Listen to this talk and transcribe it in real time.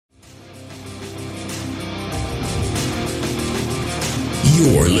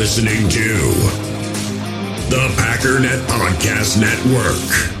You're listening to the Packernet Podcast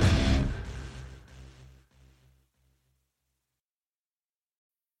Network.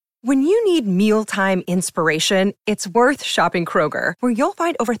 When you need mealtime inspiration, it's worth shopping Kroger, where you'll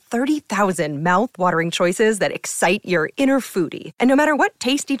find over 30,000 mouth-watering choices that excite your inner foodie. And no matter what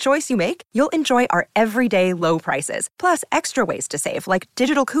tasty choice you make, you'll enjoy our everyday low prices, plus extra ways to save, like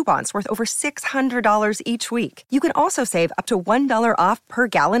digital coupons worth over $600 each week. You can also save up to $1 off per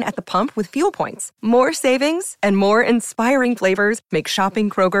gallon at the pump with fuel points. More savings and more inspiring flavors make shopping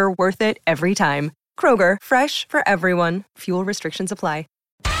Kroger worth it every time. Kroger, fresh for everyone. Fuel restrictions apply.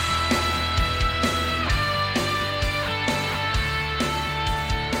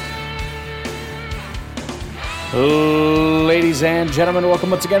 Ladies and gentlemen,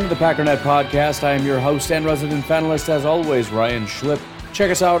 welcome once again to the Packernet Podcast. I am your host and resident panelist, as always, Ryan Schlip.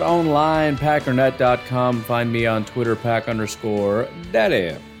 Check us out online, packernet.com. Find me on Twitter,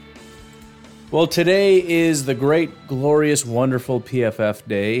 pack_daddy. Well, today is the great, glorious, wonderful PFF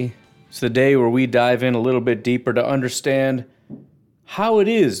day. It's the day where we dive in a little bit deeper to understand how it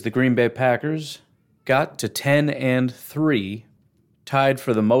is the Green Bay Packers got to 10-3, tied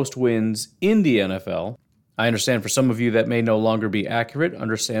for the most wins in the NFL. I understand for some of you that may no longer be accurate.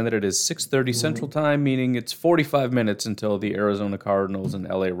 Understand that it is 6:30 Central Time, meaning it's 45 minutes until the Arizona Cardinals and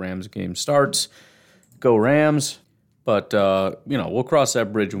LA Rams game starts. Go Rams. But, we'll cross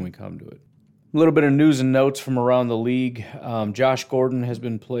that bridge when we come to it. A little bit of news and notes from around the league. Josh Gordon has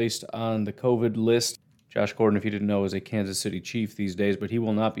been placed on the COVID list. Josh Gordon, if you didn't know, is a Kansas City Chief these days, but he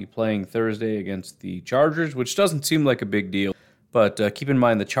will not be playing Thursday against the Chargers, which doesn't seem like a big deal. But keep in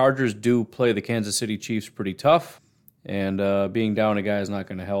mind, the Chargers do play the Kansas City Chiefs pretty tough, and being down a guy is not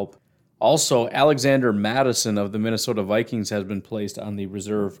going to help. Also, Alexander Mattison of the Minnesota Vikings has been placed on the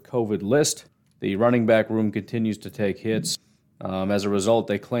reserve COVID list. The running back room continues to take hits. As a result,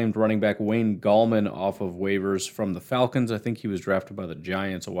 they claimed running back Wayne Gallman off of waivers from the Falcons. I think he was drafted by the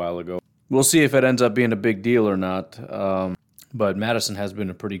Giants a while ago. We'll see if it ends up being a big deal or not, but Mattison has been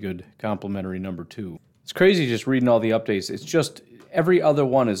a pretty good complimentary number 2. It's crazy just reading all the updates. It's just every other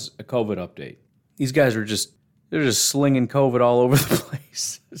one is a COVID update. These guys are just slinging COVID all over the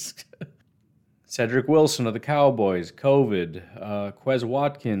place. Cedric Wilson of the Cowboys, COVID. Quez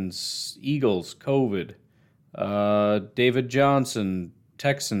Watkins, Eagles, COVID. David Johnson,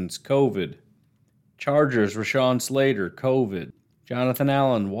 Texans, COVID. Chargers, Rashawn Slater, COVID. Jonathan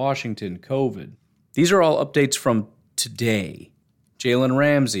Allen, Washington, COVID. These are all updates from today. Jalen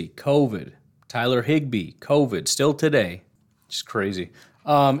Ramsey, COVID. Tyler Higbee, COVID, still today. Just crazy.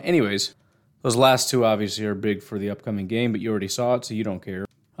 Anyways, those last two obviously are big for the upcoming game, but you already saw it, so you don't care.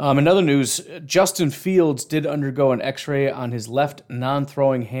 In other news, Justin Fields did undergo an x-ray on his left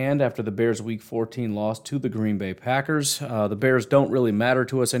non-throwing hand after the Bears' Week 14 loss to the Green Bay Packers. The Bears don't really matter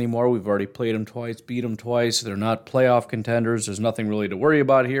to us anymore. We've already played them twice, beat them twice. They're not playoff contenders. There's nothing really to worry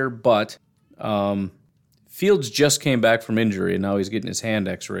about here, but Fields just came back from injury, and now he's getting his hand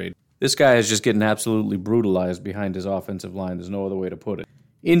x-rayed. This guy is just getting absolutely brutalized behind his offensive line. There's no other way to put it.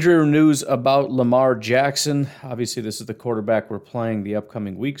 Injury news about Lamar Jackson. Obviously, this is the quarterback we're playing the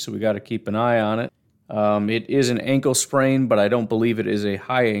upcoming week, so we got to keep an eye on it. It is an ankle sprain, but I don't believe it is a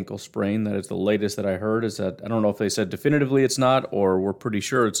high ankle sprain. That is the latest that I heard. Is that I don't know if they said definitively it's not, or we're pretty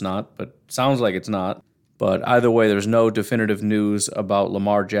sure it's not, but sounds like it's not. But either way, there's no definitive news about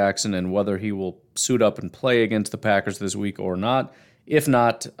Lamar Jackson and whether he will suit up and play against the Packers this week or not. If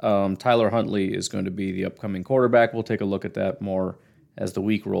not, Tyler Huntley is going to be the upcoming quarterback. We'll take a look at that more as the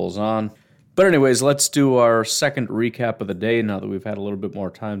week rolls on. But anyways, let's do our second recap of the day now that we've had a little bit more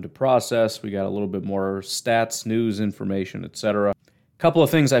time to process. We got a little bit more stats, news, information, etc. A couple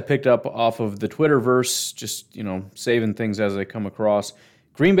of things I picked up off of the Twitterverse, just, saving things as they come across.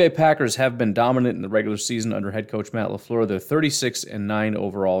 Green Bay Packers have been dominant in the regular season under head coach Matt LaFleur. They're 36-9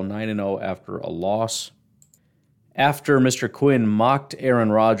 overall, 9-0 after a loss. After Mr. Quinn mocked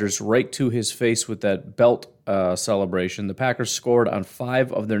Aaron Rodgers right to his face with that belt celebration, the Packers scored on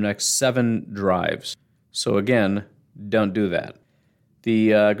 5 of their next 7 drives. So again, don't do that.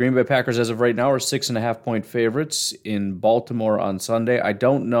 The Green Bay Packers, as of right now, are 6.5-point favorites in Baltimore on Sunday. I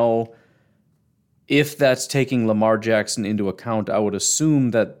don't know if that's taking Lamar Jackson into account. I would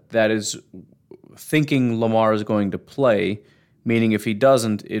assume that is thinking Lamar is going to play, meaning if he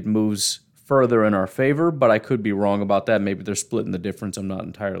doesn't, it moves further in our favor, but I could be wrong about that. Maybe they're splitting the difference. I'm not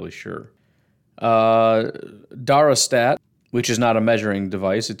entirely sure. Darastat, which is not a measuring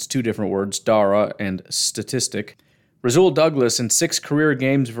device. It's 2 different words, Dara and statistic. Rasul Douglas in 6 career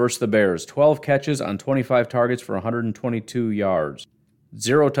games versus the Bears. 12 catches on 25 targets for 122 yards.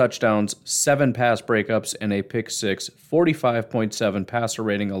 0 touchdowns, 7 pass breakups, and a pick six, 45.7 passer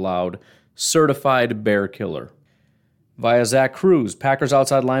rating allowed, certified bear killer. Via Zach Cruz, Packers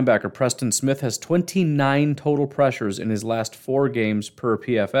outside linebacker Preston Smith has 29 total pressures in his last 4 games per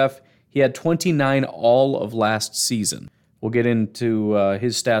PFF. He had 29 all of last season. We'll get into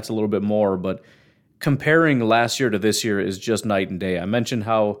his stats a little bit more, but comparing last year to this year is just night and day. I mentioned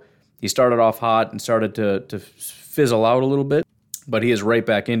how he started off hot and started to fizzle out a little bit, but he is right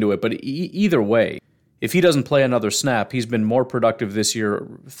back into it. But either way, if he doesn't play another snap, he's been more productive this year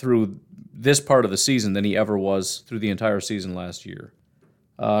through this part of the season than he ever was through the entire season last year.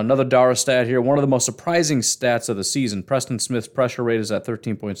 Another Dara stat here. One of the most surprising stats of the season, Preston Smith's pressure rate is at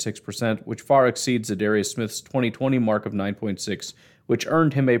 13.6%, which far exceeds Za'Darius Smith's 2020 mark of 9.6%, which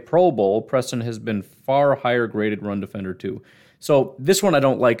earned him a Pro Bowl. Preston has been far higher graded run defender too. So this one I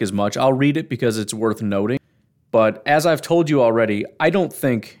don't like as much. I'll read it because it's worth noting. But as I've told you already, I don't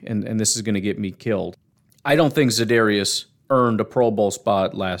think, and this is going to get me killed, I don't think Za'Darius earned a Pro Bowl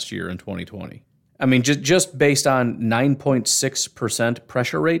spot last year in 2020. I mean, just based on 9.6%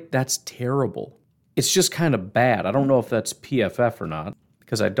 pressure rate, that's terrible. It's just kind of bad. I don't know if that's PFF or not,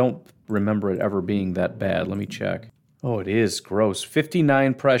 because I don't remember it ever being that bad. Let me check. Oh, it is gross.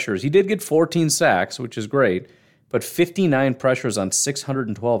 59 pressures. He did get 14 sacks, which is great, but 59 pressures on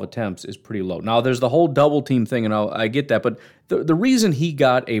 612 attempts is pretty low. Now, there's the whole double team thing, and I get that, but the reason he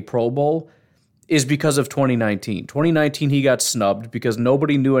got a Pro Bowl is because of 2019. 2019, he got snubbed because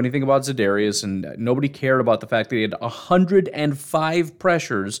nobody knew anything about Za'Darius, and nobody cared about the fact that he had 105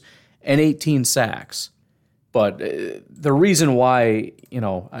 pressures and 18 sacks. But the reason why, I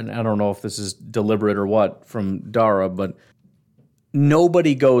don't know if this is deliberate or what from Dara, but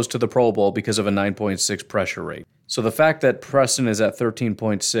nobody goes to the Pro Bowl because of a 9.6 pressure rate. So the fact that Preston is at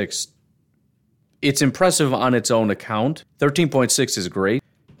 13.6, it's impressive on its own account. 13.6 is great.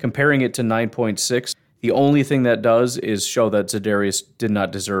 Comparing it to 9.6, the only thing that does is show that Za'Darius did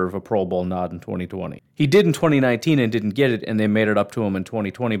not deserve a Pro Bowl nod in 2020. He did in 2019 and didn't get it, and they made it up to him in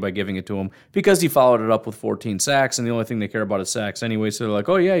 2020 by giving it to him because he followed it up with 14 sacks, and the only thing they care about is sacks anyway, so they're like,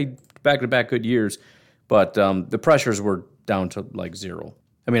 oh yeah, back-to-back good years. But the pressures were down to like 0.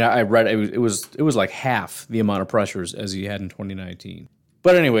 I mean, I read it was like half the amount of pressures as he had in 2019.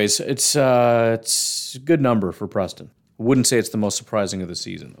 But anyways, it's a good number for Preston. Wouldn't say it's the most surprising of the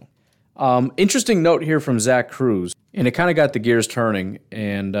season, though. Interesting note here from Zach Cruz, and it kind of got the gears turning,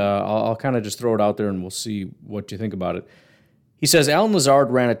 and I'll kind of just throw it out there, and we'll see what you think about it. He says, Allen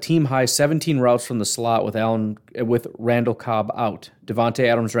Lazard ran a team-high 17 routes from the slot with Randall Cobb out. Devontae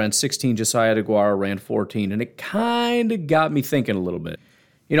Adams ran 16, Josiah DeGuara ran 14, and it kind of got me thinking a little bit.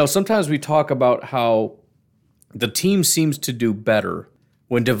 Sometimes we talk about how the team seems to do better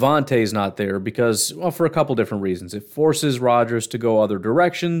when Devontae's not there because, well, for a couple different reasons. It forces Rodgers to go other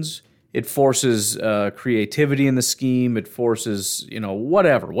directions. It forces creativity in the scheme. It forces,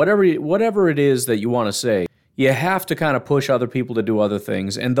 whatever it is that you want to say. You have to kind of push other people to do other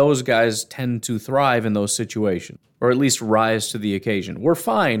things, and those guys tend to thrive in those situations, or at least rise to the occasion. We're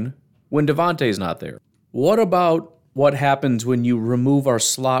fine when Devontae's not there. What about what happens when you remove our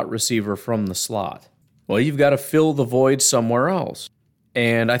slot receiver from the slot? Well, you've got to fill the void somewhere else.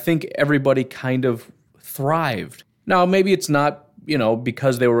 And I think everybody kind of thrived. Now, maybe it's not,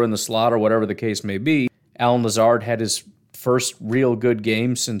 because they were in the slot or whatever the case may be. Allen Lazard had his first real good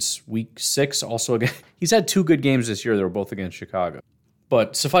game since week 6. Also, he's had 2 good games this year. They were both against Chicago.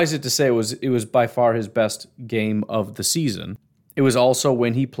 But suffice it to say, it was by far his best game of the season. It was also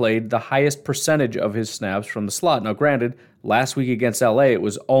when he played the highest percentage of his snaps from the slot. Now, granted, last week against LA, it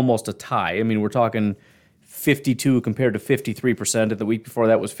was almost a tie. I mean, we're talking 52 compared to 53%, and the week before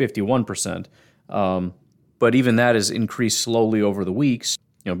that was 51%. But even that has increased slowly over the weeks.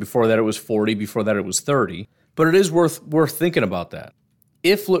 Before that it was 40, before that it was 30. But it is worth thinking about that.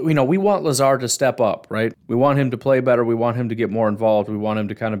 If we want Lazard to step up, right? We want him to play better. We want him to get more involved. We want him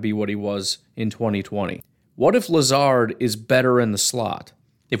to kind of be what he was in 2020. What if Lazard is better in the slot?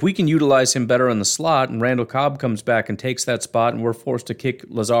 If we can utilize him better in the slot and Randall Cobb comes back and takes that spot and we're forced to kick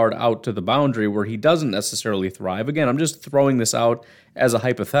Lazard out to the boundary where he doesn't necessarily thrive. Again, I'm just throwing this out as a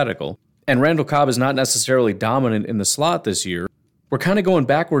hypothetical. And Randall Cobb is not necessarily dominant in the slot this year. We're kind of going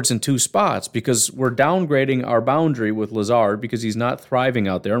backwards in 2 spots because we're downgrading our boundary with Lazard because he's not thriving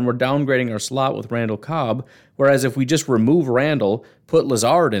out there, and we're downgrading our slot with Randall Cobb, whereas if we just remove Randall, put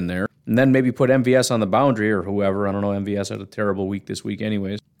Lazard in there, and then maybe put MVS on the boundary or whoever. I don't know, MVS had a terrible week this week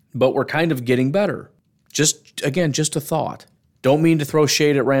anyways. But we're kind of getting better. Just a thought. Don't mean to throw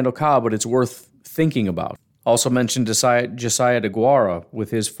shade at Randall Cobb, but it's worth thinking about. Also mentioned Josiah DeGuara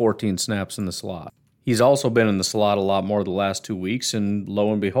with his 14 snaps in the slot. He's also been in the slot a lot more the last 2 weeks, and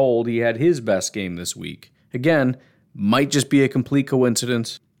lo and behold, he had his best game this week. Again, might just be a complete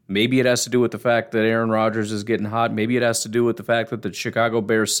coincidence. Maybe it has to do with the fact that Aaron Rodgers is getting hot. Maybe it has to do with the fact that the Chicago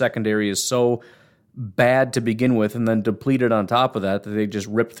Bears secondary is so bad to begin with and then depleted on top of that they just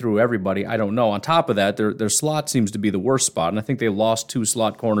ripped through everybody. I don't know. On top of that, their slot seems to be the worst spot, and I think they lost 2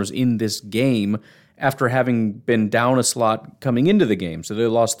 slot corners in this game after having been down a slot coming into the game. So they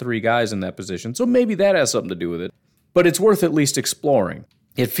lost 3 guys in that position. So maybe that has something to do with it. But it's worth at least exploring.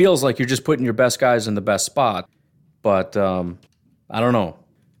 It feels like you're just putting your best guys in the best spot. But I don't know.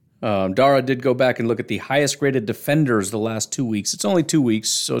 Dara did go back and look at the highest graded defenders the last 2 weeks. It's only 2 weeks,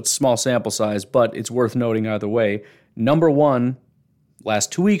 so it's small sample size, but it's worth noting either way. Number 1,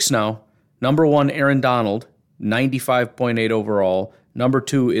 last 2 weeks now, number 1, Aaron Donald, 95.8 overall. Number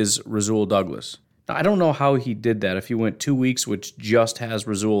 2 is Rasul Douglas. Now, I don't know how he did that, if he went 2 weeks, which just has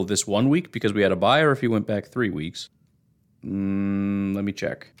Rasul this 1 week because we had a bye, or if he went back 3 weeks. Let me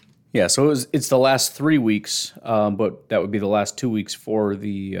check. Yeah, so it's the last 3 weeks, but that would be the last 2 weeks for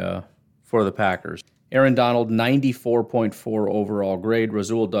the Packers. Aaron Donald, 94.4 overall grade.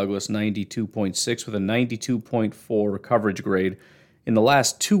 Rasul Douglas, 92.6 with a 92.4 coverage grade. In the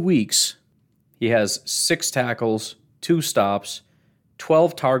last 2 weeks, he has 6 tackles, 2 stops,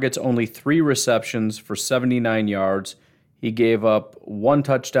 12 targets, only 3 receptions for 79 yards. He gave up 1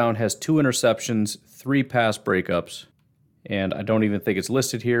 touchdown, has 2 interceptions, 3 pass breakups. And I don't even think it's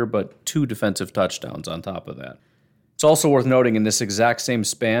listed here, but 2 defensive touchdowns on top of that. It's also worth noting in this exact same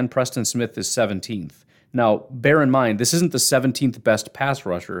span, Preston Smith is 17th. Now, bear in mind, this isn't the 17th best pass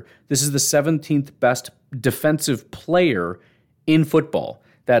rusher. This is the 17th best defensive player in football.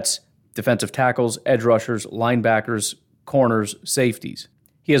 That's defensive tackles, edge rushers, linebackers, corners, safeties.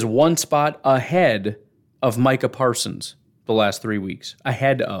 He has 1 spot ahead of Micah Parsons the last 3 weeks.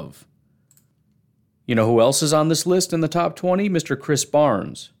 Ahead of. You know who else is on this list in the top 20? Mr. Chris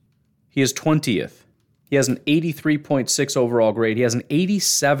Barnes. He is 20th. He has an 83.6 overall grade. He has an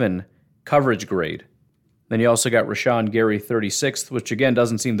 87 coverage grade. Then you also got Rashawn Gary, 36th, which again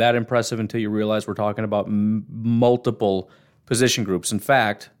doesn't seem that impressive until you realize we're talking about multiple position groups. In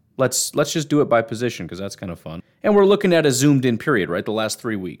fact, let's just do it by position because that's kind of fun. And we're looking at a zoomed in period, right? The last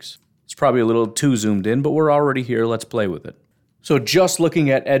 3 weeks. It's probably a little too zoomed in, but we're already here. Let's play with it. So just looking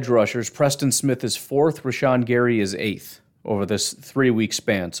at edge rushers, Preston Smith is 4th, Rashawn Gary is 8th over this 3-week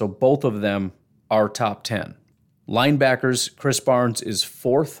span. So both of them are top 10. Linebackers, Chris Barnes is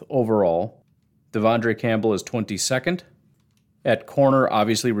 4th overall. Devondre Campbell is 22nd. At corner,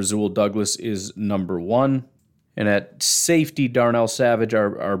 obviously, Rasul Douglas is number 1. And at safety, Darnell Savage,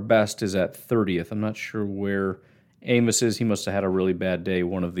 our best, is at 30th. I'm not sure where Amos is. He must have had a really bad day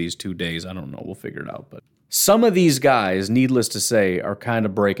one of these 2 days. I don't know. We'll figure it out. But some of these guys, needless to say, are kind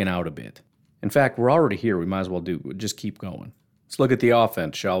of breaking out a bit. In fact, we're already here. We might as well just keep going. Let's look at the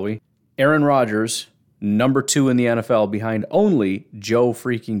offense, shall we? Aaron Rodgers, number 2 in the NFL, behind only Joe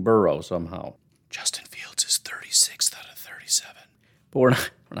freaking Burrow somehow. Justin Fields is 36th out of 37. But we're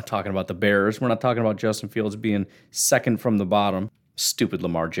not talking about the Bears. We're not talking about Justin Fields being second from the bottom. Stupid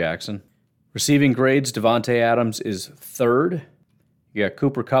Lamar Jackson. Receiving grades, Devontae Adams is 3rd. You got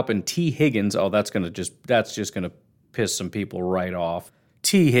Cooper Kupp and T. Higgins. Oh, that's just gonna piss some people right off.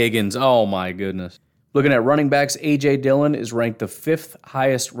 T. Higgins, oh my goodness. Looking at running backs, A.J. Dillon is ranked the 5th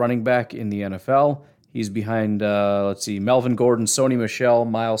highest running back in the NFL. He's behind, Melvin Gordon, Sony Michel,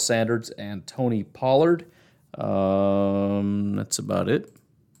 Miles Sanders, and Tony Pollard. That's about it.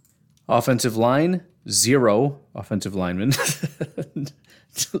 Offensive line, 0 offensive linemen.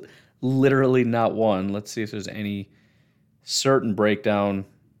 Literally not one. Let's see if there's any certain breakdown.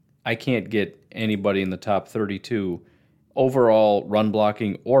 I can't get anybody in the top 32 overall run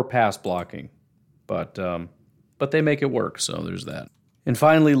blocking or pass blocking, but they make it work, so there's that. And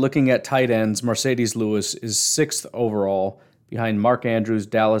finally, looking at tight ends, Mercedes Lewis is 6th overall, behind Mark Andrews,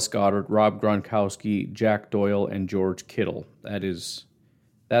 Dallas Goedert, Rob Gronkowski, Jack Doyle, and George Kittle. That's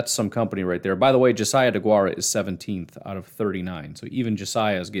some company right there. By the way, Josiah DeGuara is 17th out of 39, so even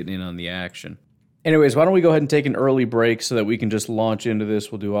Josiah is getting in on the action. Anyways, why don't we go ahead and take an early break so that we can just launch into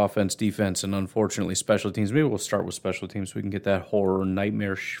this. We'll do offense, defense, and unfortunately special teams. Maybe we'll start with special teams so we can get that horror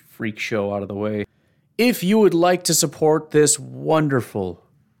nightmare freak show out of the way. If you would like to support this wonderful,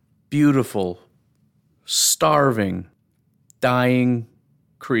 beautiful, starving, dying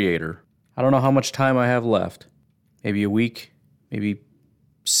creator, I don't know how much time I have left. Maybe a week, maybe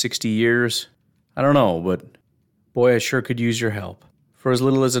 60 years. I don't know, but boy, I sure could use your help. For as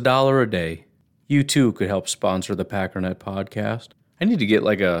little as $1 a day, you too could help sponsor the Packernet podcast. I need to get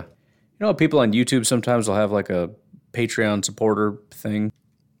people on YouTube sometimes will have like a Patreon supporter thing,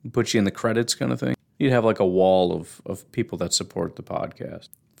 put you in the credits kind of thing. You'd have like a wall of people that support the podcast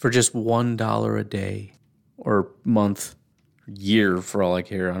for just $1 a day or month, year for all I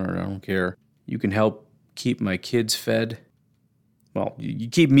care. I don't care. You can help keep my kids fed. Well, you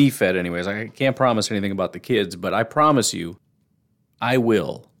keep me fed anyways. I can't promise anything about the kids, but I promise you, I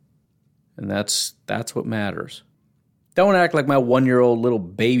will. And that's what matters. Don't act like my 1-year-old little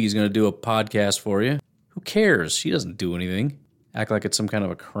baby's going to do a podcast for you. Who cares? She doesn't do anything. Act like it's some kind of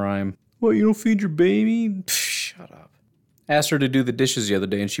a crime. What, you don't feed your baby? Psh, shut up. Asked her to do the dishes the other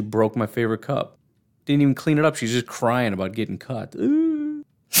day, and she broke my favorite cup. Didn't even clean it up. She's just crying about getting cut. None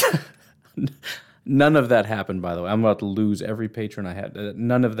of that happened, by the way. I'm about to lose every patron I had.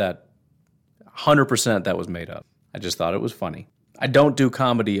 None of that. 100% that was made up. I just thought it was funny. I don't do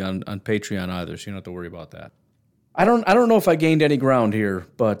comedy on Patreon either, so you don't have to worry about that. I don't know if I gained any ground here,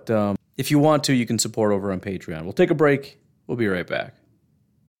 but if you want to, you can support over on Patreon. We'll take a break. We'll be right back.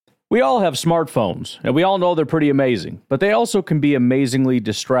 We all have smartphones, and we all know they're pretty amazing, but they also can be amazingly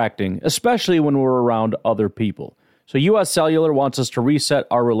distracting, especially when we're around other people. So US Cellular wants us to reset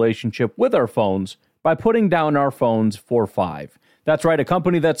our relationship with our phones by putting down our phones for $5. That's right, a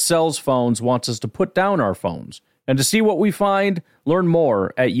company that sells phones wants us to put down our phones. And to see what we find, learn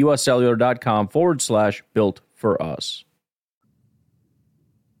more at uscellular.com/built-for-us.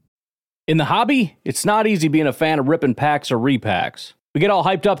 In the hobby, it's not easy being a fan of ripping packs or repacks. We get all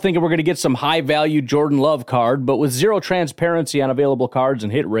hyped up thinking we're going to get some high-value Jordan Love card, but with zero transparency on available cards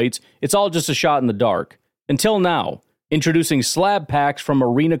and hit rates, it's all just a shot in the dark. Until now, introducing slab packs from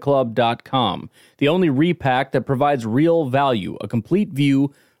arenaclub.com, the only repack that provides real value, a complete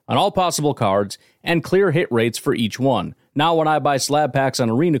view on all possible cards, and clear hit rates for each one. Now when I buy slab packs on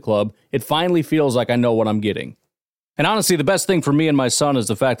Arena Club, it finally feels like I know what I'm getting. And honestly, the best thing for me and my son is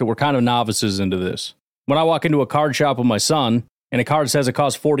the fact that we're kind of novices into this. When I walk into a card shop with my son, and a card says it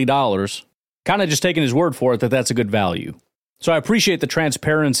costs $40, kind of just taking his word for it that that's a good value. So I appreciate the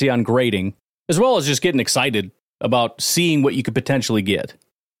transparency on grading, as well as just getting excited about seeing what you could potentially get.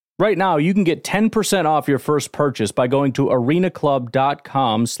 Right now, you can get 10% off your first purchase by going to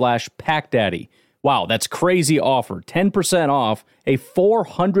arenaclub.com/packdaddy. Wow, that's crazy offer. 10% off a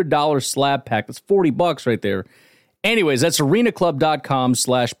 $400 slab pack. That's $40 right there. Anyways, that's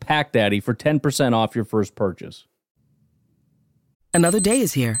arenaclub.com/packdaddy for 10% off your first purchase. Another day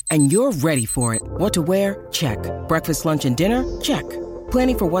is here, and you're ready for it. What to wear? Check. Breakfast, lunch, and dinner? Check.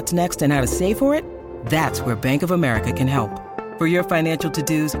 Planning for what's next and how to save for it? That's where Bank of America can help. For your financial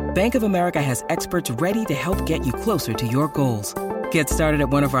to-dos, Bank of America has experts ready to help get you closer to your goals. Get started at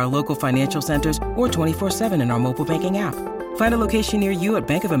one of our local financial centers or 24/7 in our mobile banking app. Find a location near you at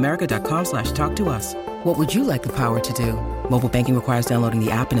bankofamerica.com/talktous. What would you like the power to do? Mobile banking requires downloading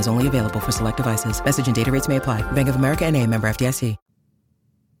the app and is only available for select devices. Message and data rates may apply. Bank of America NA, member FDIC.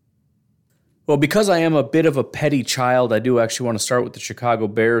 Well, because I am a bit of a petty child, I do actually want to start with the Chicago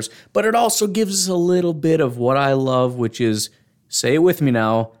Bears, but it also gives us a little bit of what I love, which is, say it with me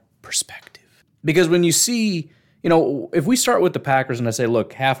now, perspective. Because when you see, if we start with the Packers and I say,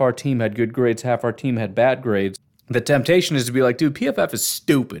 look, half our team had good grades, half our team had bad grades, the temptation is to be like, dude, PFF is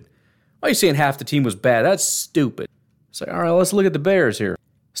stupid. Why are you saying half the team was bad? That's stupid. It's like, all right, let's look at the Bears here.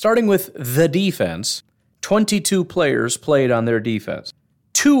 Starting with the defense, 22 players played on their defense.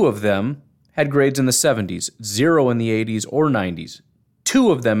 2 of them had grades in the 70s, 0 in the 80s or 90s.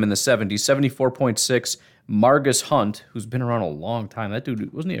 2 of them in the 70s, 74.6. Margus Hunt, who's been around a long time. That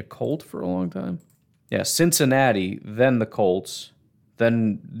dude, wasn't he a Colt for a long time? Yeah, Cincinnati, then the Colts,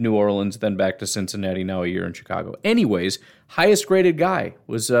 then New Orleans, then back to Cincinnati, now a year in Chicago. Anyways, highest graded guy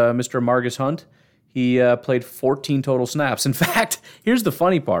was Mr. Margus Hunt. He played 14 total snaps. In fact, here's the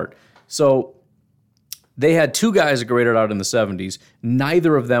funny part. So they had 2 guys that graded out in the 70s.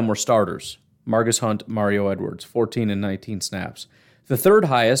 Neither of them were starters. Margus Hunt, Mario Edwards, 14 and 19 snaps. The third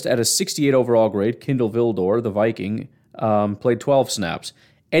highest at a 68 overall grade, Kindle Vildor, the Viking, played 12 snaps.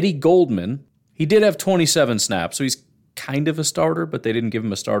 Eddie Goldman, he did have 27 snaps, so he's kind of a starter, but they didn't give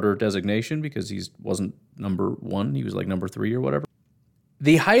him a starter designation because he wasn't number 1. He was like number 3 or whatever.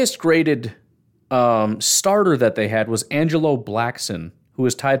 The highest graded starter that they had was Angelo Blackson, who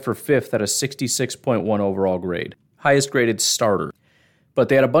was tied for 5th at a 66.1 overall grade. Highest graded starter. But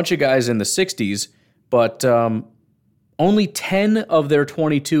they had a bunch of guys in the 60s, but only 10 of their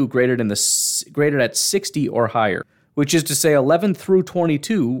 22 graded at 60 or higher, which is to say 11 through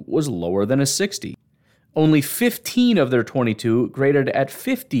 22 was lower than a 60. Only 15 of their 22 graded at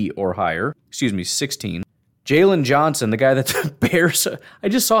 50 or higher, 16. Jalen Johnson, the guy that the Bears, I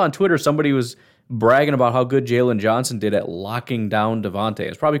just saw on Twitter somebody was bragging about how good Jalen Johnson did at locking down Devontae.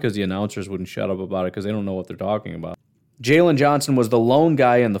 It's probably because the announcers wouldn't shut up about it because they don't know what they're talking about. Jalen Johnson was the lone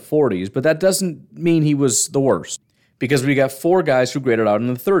guy in the 40s, but that doesn't mean he was the worst. Because we got 4 guys who graded out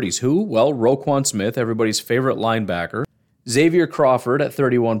in the 30s. Who? Well, Roquan Smith, everybody's favorite linebacker. Xavier Crawford at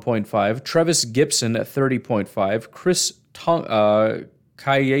 31.5. Trevis Gibson at 30.5. Chris Tonga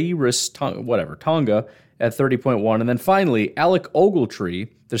at 30.1. And then finally, Alec Ogletree,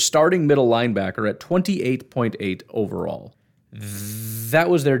 the starting middle linebacker, at 28.8 overall. That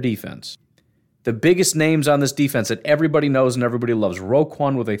was their defense. The biggest names on this defense that everybody knows and everybody loves.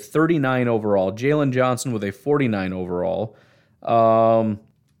 Roquan with a 39 overall. Jalen Johnson with a 49 overall. Bilal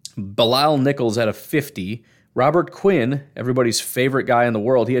Nichols at a 50. Robert Quinn, everybody's favorite guy in the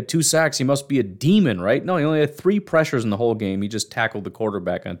world. He had 2 sacks. He must be a demon, right? No, he only had 3 pressures in the whole game. He just tackled the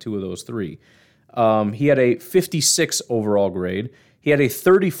quarterback on 2 of those 3. He had a 56 overall grade. He had a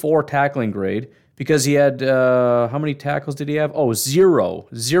 34 tackling grade. Because he had, how many tackles did he have? Oh, 0.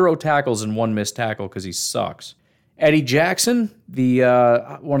 0 tackles and 1 missed tackle because he sucks. Eddie Jackson, the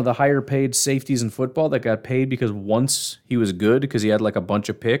one of the higher paid safeties in football that got paid because once he was good because he had like a bunch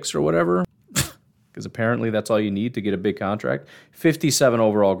of picks or whatever. Because apparently that's all you need to get a big contract. 57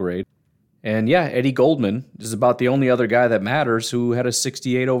 overall grade. And yeah, Eddie Goldman is about the only other guy that matters who had a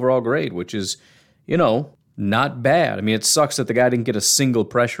 68 overall grade, which is, not bad. I mean, it sucks that the guy didn't get a single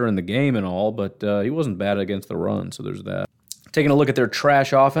pressure in the game and all, but he wasn't bad against the run, so there's that. Taking a look at their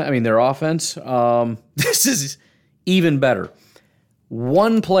their offense, this is even better.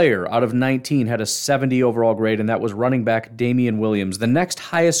 1 player out of 19 had a 70 overall grade, and that was running back Damian Williams. The next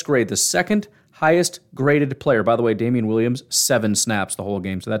highest grade, the second highest graded player, by the way, Damian Williams, 7 snaps the whole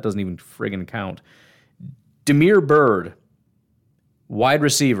game, so that doesn't even friggin' count. Damiere Byrd, wide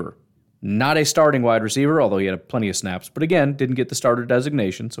receiver. Not a starting wide receiver, although he had plenty of snaps. But again, didn't get the starter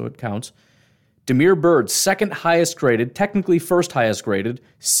designation, so it counts. Damiere Byrd, second highest graded, technically first highest graded,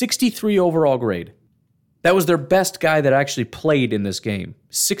 63 overall grade. That was their best guy that actually played in this game.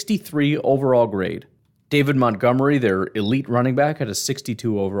 63 overall grade. David Montgomery, their elite running back, had a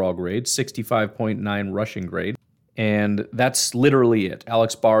 62 overall grade, 65.9 rushing grade. And that's literally it.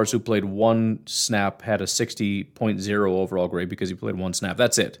 Alex Bars, who played 1 snap, had a 60.0 overall grade because he played 1 snap.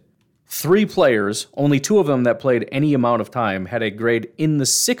 That's it. 3 players, only 2 of them that played any amount of time, had a grade in the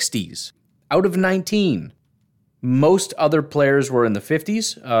 60s out of 19. Most other players were in the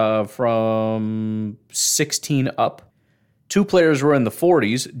 50s from 16 up. 2 players were in the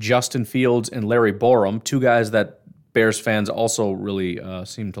 40s, Justin Fields and Larry Borum, 2 guys that Bears fans also really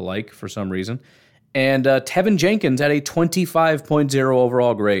seem to like for some reason. And Tevin Jenkins had a 25.0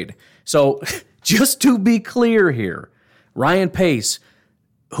 overall grade. So just to be clear here, Ryan Pace,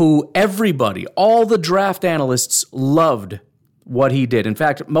 who everybody, all the draft analysts loved what he did. In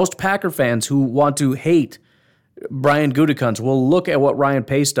fact, most Packer fans who want to hate Brian Gutekunst will look at what Ryan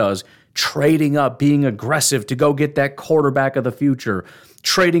Pace does, trading up, being aggressive to go get that quarterback of the future,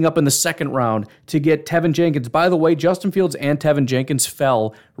 trading up in the 2nd round to get Tevin Jenkins. By the way, Justin Fields and Tevin Jenkins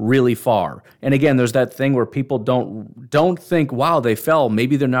fell really far. And again, there's that thing where people don't think, wow, they fell.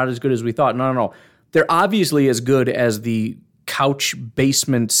 Maybe they're not as good as we thought. No. They're obviously as good as the couch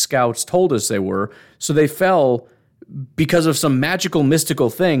basement scouts told us they were. So they fell because of some magical, mystical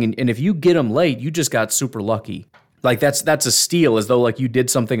thing. And if you get them late, you just got super lucky. Like that's a steal, as though like you did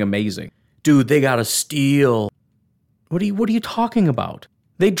something amazing. Dude, they got a steal. What are you talking about?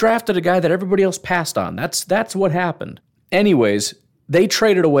 They drafted a guy that everybody else passed on. That's what happened. Anyways, they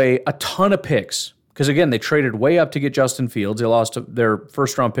traded away a ton of picks. Because, again, they traded way up to get Justin Fields. They lost their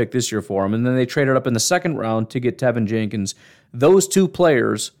first-round pick this year for him. And then they traded up in the 2nd round to get Tevin Jenkins. Those 2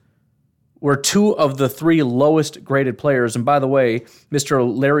 players were 2 of the 3 lowest-graded players. And, by the way, Mr.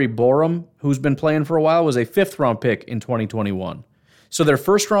 Larry Borum, who's been playing for a while, was a 5th-round pick in 2021. So their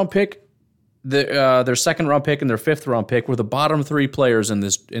first-round pick, their 2nd-round pick, and their 5th-round pick were the bottom 3 players in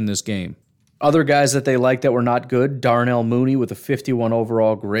this game. Other guys that they liked that were not good, Darnell Mooney with a 51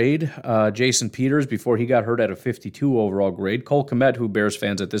 overall grade. Jason Peters, before he got hurt, had a 52 overall grade. Cole Kmet, who Bears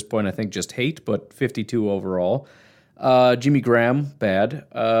fans at this point I think just hate, but 52 overall. Jimmy Graham, bad.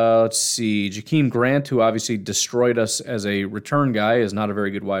 Let's see, Jakeem Grant, who obviously destroyed us as a return guy, is not a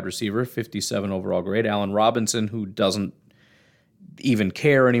very good wide receiver, 57 overall grade. Allen Robinson, who doesn't even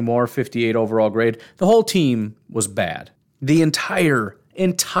care anymore, 58 overall grade. The whole team was bad. The entire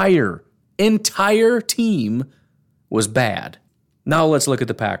team was bad. Now let's look at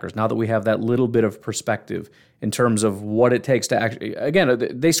the Packers, now that we have that little bit of perspective in terms of what it takes to actually... Again,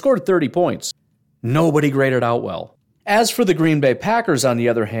 they scored 30 points. Nobody graded out well. As for the Green Bay Packers, on the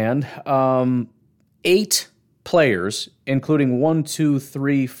other hand, 8 players, including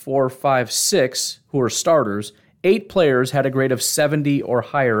 6, who are starters, 8 players had a grade of 70 or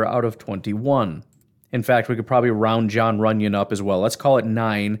higher out of 21. In fact, we could probably round Jon Runyan up as well. Let's call it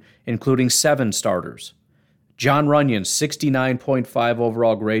 9, including 7 starters. Jon Runyan, 69.5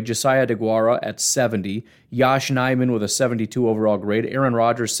 overall grade. Josiah DeGuara at 70. Yosh Nijman with a 72 overall grade. Aaron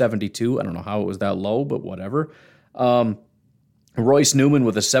Rodgers, 72. I don't know how it was that low, but whatever. Royce Newman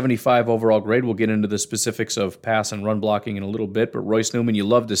with a 75 overall grade. We'll get into the specifics of pass and run blocking in a little bit, but Royce Newman, you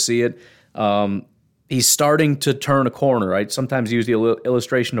love to see it. He's starting to turn a corner, right? Sometimes you use the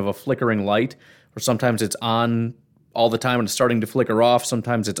illustration of a flickering light, or sometimes it's on all the time and it's starting to flicker off.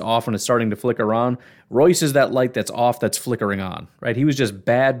 Sometimes it's off and it's starting to flicker on. Royce is that light that's off that's flickering on, right? He was just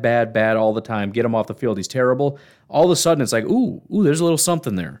bad all the time. Get him off the field. He's terrible. All of a sudden, it's like, ooh, there's a little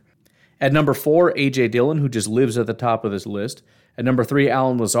something there. At number 4, A.J. Dillon, who just lives at the top of this list. At number 3,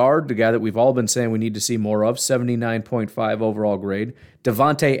 Allen Lazard, the guy that we've all been saying we need to see more of, 79.5 overall grade.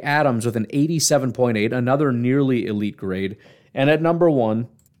 Davante Adams with an 87.8, another nearly elite grade. And at number 1,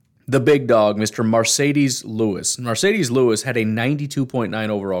 the big dog, Mr. Marcedes Lewis. Marcedes Lewis had a 92.9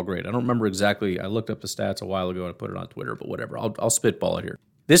 overall grade. I don't remember exactly. I looked up the stats a while ago and I put it on Twitter, but whatever. I'll spitball it here.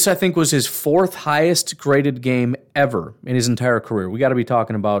 This, I think, was his 4th highest graded game ever in his entire career. We got to be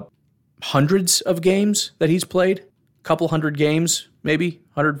talking about hundreds of games that he's played. Couple hundred games, maybe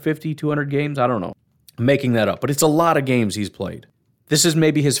 150, 200 games. I don't know. I'm making that up, but it's a lot of games he's played. This is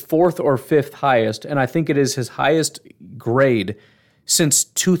maybe his 4th or 5th highest, and I think it is his highest grade since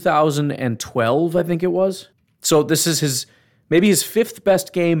 2012, I think it was. So this is maybe his 5th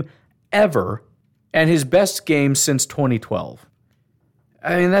best game ever, and his best game since 2012.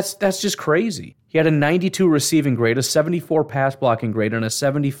 I mean, that's just crazy. He had a 92 receiving grade, a 74 pass blocking grade, and a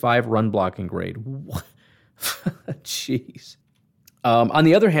 75 run blocking grade. What? Jeez. On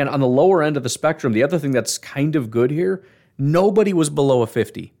the other hand, on the lower end of the spectrum, the other thing that's kind of good here, nobody was below a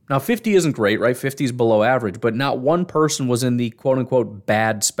 50. Now, 50 isn't great, right? 50 is below average, but not one person was in the quote-unquote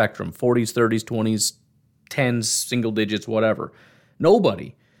bad spectrum, 40s, 30s, 20s, 10s, single digits, whatever.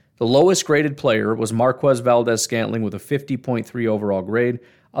 Nobody. The lowest graded player was Marquez Valdes-Scantling with a 50.3 overall grade.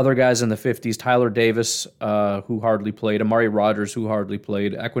 Other guys in the 50s, Tyler Davis, who hardly played, Amari Rodgers, who hardly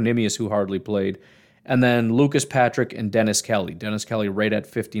played, Equanimous, who hardly played, and then Lucas Patrick and Dennis Kelly. Dennis Kelly right at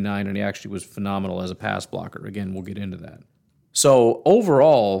 59, and he actually was phenomenal as a pass blocker. Again, we'll get into that. So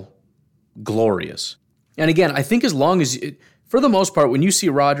overall, glorious. And again, I think as long as, for the most part, when you see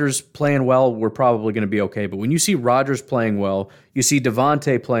Rodgers playing well, we're probably going to be okay. But when you see Rodgers playing well, you see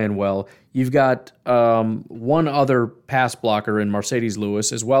Davante playing well, you've got one other pass blocker in Marcedes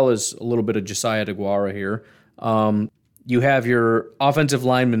Lewis, as well as a little bit of Josiah DeGuara here. You have your offensive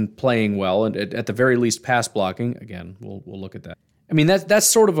lineman playing well, and at the very least pass blocking. Again, we'll look at that. I mean, that's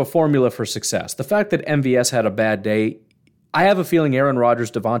sort of a formula for success. The fact that MVS had a bad day, I have a feeling Aaron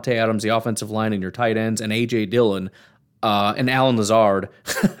Rodgers, Davante Adams, the offensive line, and your tight ends, and A.J. Dillon, and Allen Lazard,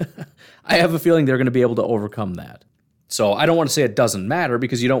 I have a feeling they're going to be able to overcome that. So I don't want to say it doesn't matter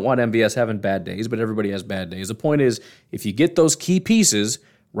because you don't want MVS having bad days, but everybody has bad days. The point is, if you get those key pieces,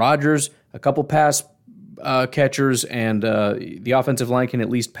 Rodgers, a couple pass catchers, and the offensive line can at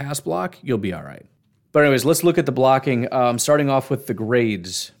least pass block, you'll be all right. But anyways, let's look at the blocking. Starting off with the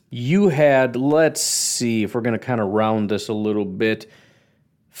grades. You had, let's see if we're going to kind of round this a little bit,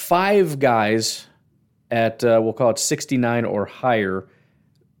 5 guys at, we'll call it 69 or higher,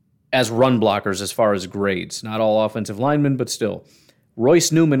 as run blockers as far as grades. Not all offensive linemen, but still.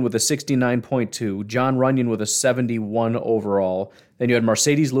 Royce Newman with a 69.2, Jon Runyan with a 71 overall. Then you had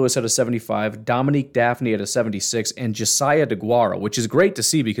Marcedes Lewis at a 75, Dominique Dafney at a 76, and Josiah DeGuara, which is great to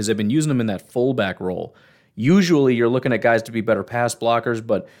see because they've been using him in that fullback role. Usually you're looking at guys to be better pass blockers,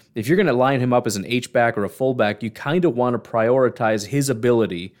 but if you're going to line him up as an H-back or a fullback, you kind of want to prioritize his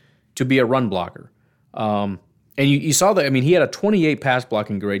ability to be a run blocker. And you saw that, I mean, he had a 28 pass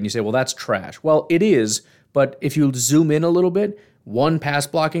blocking grade, and you say, well, that's trash. Well, it is, but if you zoom in a little bit, 1 pass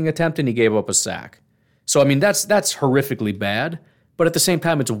blocking attempt and he gave up a sack. So, I mean, that's horrifically bad, but at the same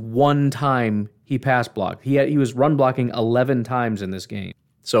time, it's 1 time he pass blocked. He was run blocking 11 times in this game.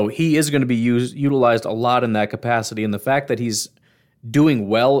 So he is going to be utilized a lot in that capacity, and the fact that he's doing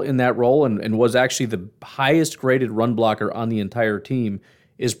well in that role and was actually the highest graded run blocker on the entire team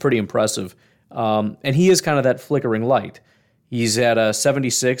is pretty impressive. And he is kind of that flickering light. He's at a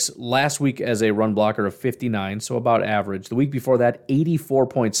 76, last week as a run blocker of 59, so about average. The week before that,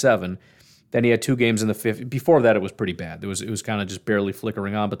 84.7. Then he had 2 games in the 50. Before that, it was pretty bad. It was kind of just barely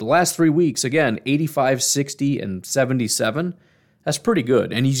flickering on. But the last 3 weeks, again, 85, 60, and 77. That's pretty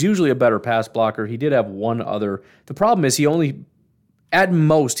good. And he's usually a better pass blocker. He did have one other. The problem is at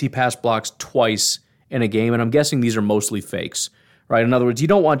most, he pass blocks twice in a game, and I'm guessing these are mostly fakes. Right? In other words, you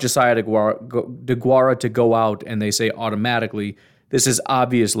don't want Josiah DeGuara to go out and they say automatically, this is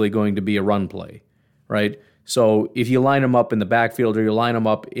obviously going to be a run play. right? So if you line him up in the backfield or you line him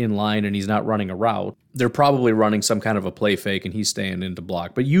up in line and he's not running a route, they're probably running some kind of a play fake and he's staying in to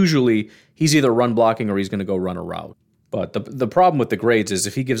block. But usually he's either run blocking or he's going to go run a route. But the problem with the grades is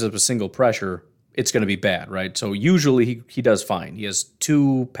if he gives up a single pressure, it's going to be bad, right? So usually he does fine. He has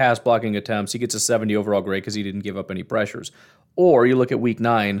 2 pass blocking attempts. He gets a 70 overall grade because he didn't give up any pressures. Or you look at week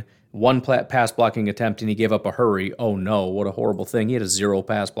 9, 1 pass blocking attempt and he gave up a hurry. Oh no, what a horrible thing. He had a 0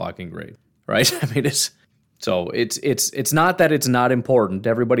 pass blocking grade, right? I mean, it's not that it's not important.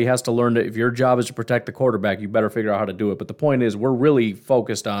 Everybody has to learn that if your job is to protect the quarterback, you better figure out how to do it. But the point is, we're really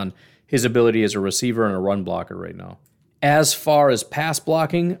focused on his ability as a receiver and a run blocker right now. As far as pass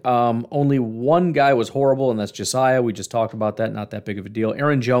blocking, only one guy was horrible, and that's Josiah. We just talked about that, not that big of a deal.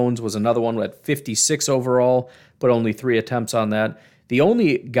 Aaron Jones was another one at 56 overall, but only 3 attempts on that. The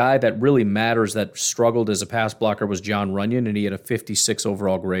only guy that really matters that struggled as a pass blocker was John Runyon, and he had a 56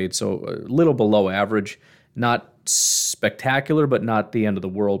 overall grade, so a little below average. Not spectacular, but not the end of the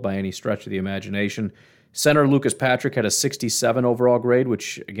world by any stretch of the imagination. Center Lucas Patrick had a 67 overall grade,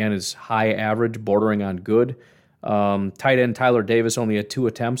 which, again, is high average, bordering on good. Tight end Tyler Davis only had 2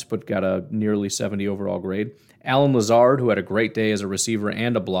 attempts, but got a nearly 70 overall grade. Alan Lazard, who had a great day as a receiver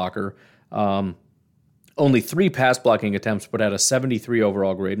and a blocker, only 3 pass blocking attempts, but had a 73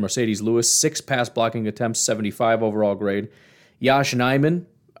 overall grade. Mercedes Lewis, 6 pass blocking attempts, 75 overall grade. Yosh Nijman,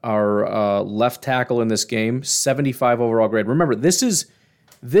 our left tackle in this game, 75 overall grade. Remember, this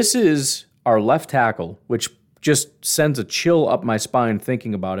is our left tackle, which just sends a chill up my spine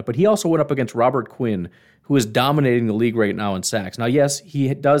thinking about it. But he also went up against Robert Quinn, who is dominating the league right now in sacks. Now, yes,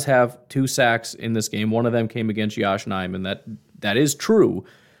 he does have 2 sacks in this game. One of them came against Yosh Nijman. That is true.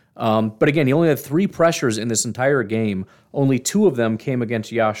 But again, he only had 3 pressures in this entire game. Only 2 of them came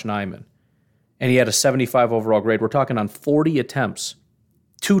against Yosh Nijman. And he had a 75 overall grade. We're talking on 40 attempts.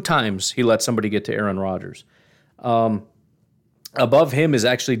 2 times he let somebody get to Aaron Rodgers. Above him is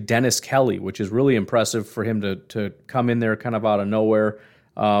actually Dennis Kelly, which is really impressive for him to come in there kind of out of nowhere.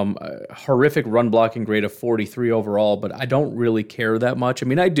 A horrific run blocking grade of 43 overall, but I don't really care that much. I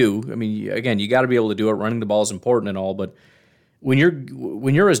mean, I do. I mean, again, you got to be able to do it. Running the ball is important and all, but when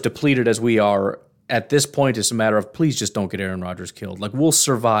you're as depleted as we are at this point, it's a matter of please just don't get Aaron Rodgers killed. Like, we'll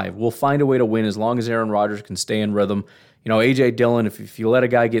survive. We'll find a way to win as long as Aaron Rodgers can stay in rhythm. You know, A.J. Dillon, if you let a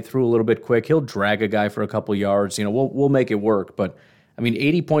guy get through a little bit quick, he'll drag a guy for a couple yards. You know, we'll make it work. But, I mean,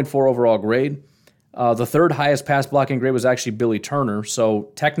 80.4 overall grade. The 3rd highest pass blocking grade was actually Billy Turner.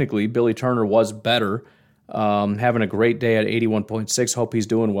 So, technically, Billy Turner was better, having a great day at 81.6. Hope he's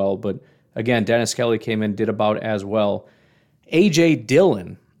doing well. But, again, Dennis Kelly came in, did about as well. A.J.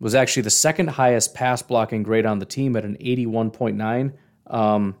 Dillon was actually the 2nd highest pass blocking grade on the team at an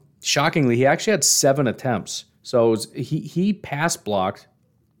 81.9. Shockingly, he actually had 7 attempts. So he pass blocked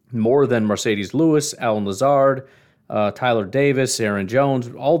more than Mercedes Lewis, Alan Lazard, Tyler Davis, Aaron Jones,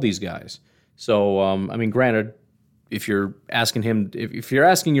 all these guys. So, I mean, granted, if you're asking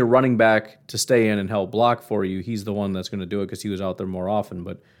your running back to stay in and help block for you, he's the one that's going to do it because he was out there more often.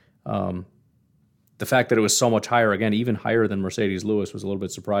 But the fact that it was so much higher, again, even higher than Mercedes Lewis, was a little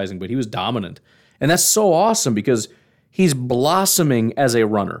bit surprising. But he was dominant. And that's so awesome because he's blossoming as a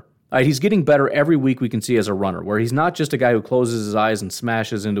runner. He's getting better every week we can see as a runner, where he's not just a guy who closes his eyes and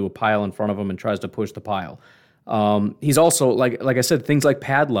smashes into a pile in front of him and tries to push the pile. He's also, like I said, things like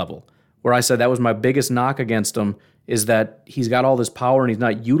pad level, where I said that was my biggest knock against him, is that he's got all this power and he's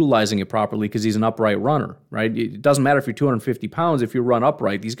not utilizing it properly because he's an upright runner, right? It doesn't matter if you're 250 pounds. If you run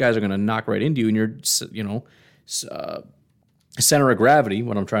upright, these guys are going to knock right into you, and you're, center of gravity,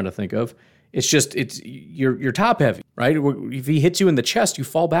 what I'm trying to think of. You're top heavy, right? If he hits you in the chest, you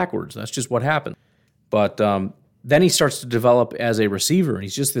fall backwards. That's just what happens. But then he starts to develop as a receiver, and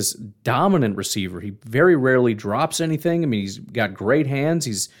he's just this dominant receiver. He very rarely drops anything. I mean, he's got great hands.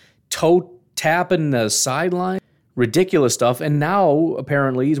 He's toe tapping the sideline, ridiculous stuff. And now,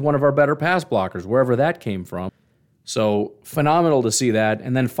 apparently, he's one of our better pass blockers, wherever that came from. So phenomenal to see that.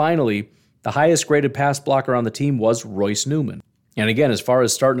 And then finally, the highest graded pass blocker on the team was Royce Newman. And again, as far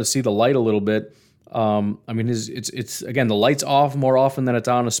as starting to see the light a little bit, I mean, it's again, the light's off more often than it's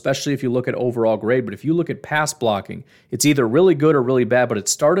on, especially if you look at overall grade. But if you look at pass blocking, it's either really good or really bad, but it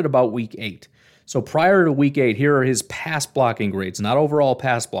started about week 8. So prior to week 8, here are his pass blocking grades, not overall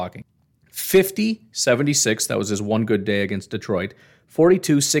pass blocking. 50, 76, that was his one good day against Detroit.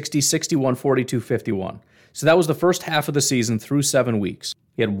 42, 60, 61, 42, 51. So that was the first half of the season through 7 weeks.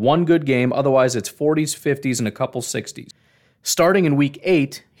 He had one good game, otherwise it's 40s, 50s, and a couple 60s. Starting in week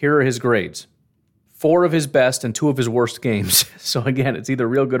 8, here are his grades. 4 of his best and 2 of his worst games. So again, it's either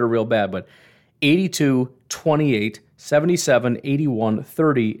real good or real bad, but 82, 28, 77, 81,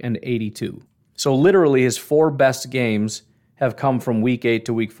 30, and 82. So literally his 4 best games have come from week 8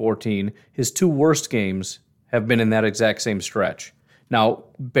 to week 14. His 2 worst games have been in that exact same stretch. Now,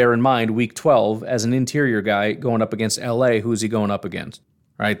 bear in mind, week 12, as an interior guy going up against LA, who's he going up against?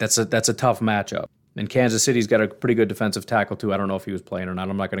 Right? That's a tough matchup. And Kansas City's got a pretty good defensive tackle, too. I don't know if he was playing or not.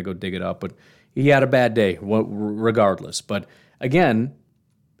 I'm not going to go dig it up, but he had a bad day regardless. But again,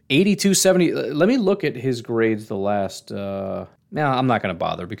 82-70. Let me look at his grades the last... I'm not going to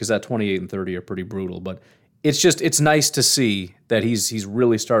bother because that 28 and 30 are pretty brutal. But it's nice to see that he's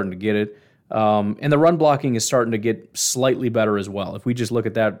really starting to get it. And the run blocking is starting to get slightly better as well. If we just look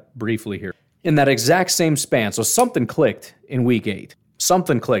at that briefly here. In that exact same span, so something clicked in week 8.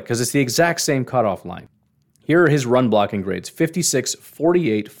 Something clicked because it's the exact same cutoff line. Here are his run blocking grades: 56,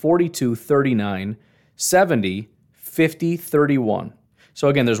 48, 42, 39, 70, 50, 31. So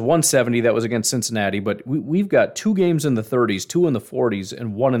again, there's 170 that was against Cincinnati, but we've got 2 games in the 30s, 2 in the 40s,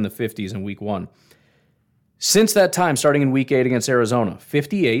 and 1 in the 50s in week 1. Since that time, starting in week 8 against Arizona,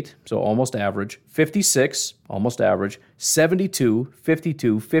 58, so almost average, 56, almost average, 72,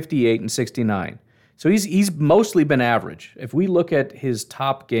 52, 58, and 69. So he's mostly been average. If we look at his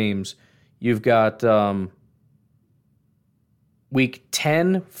top games, you've got week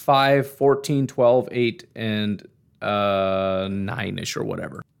 10, 5, 14, 12, 8, and 9-ish or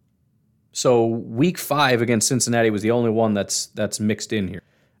whatever. So week 5 against Cincinnati was the only one that's mixed in here.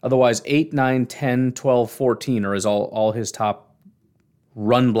 Otherwise, 8, 9, 10, 12, 14 are all his top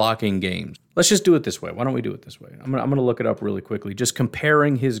run blocking games. Let's just do it this way. Why don't we do it this way? I'm gonna look it up really quickly, just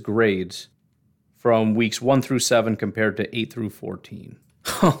comparing his grades from weeks 1 through 7 compared to 8 through 14.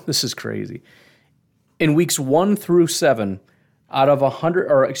 Oh, this is crazy. In weeks 1 through 7, out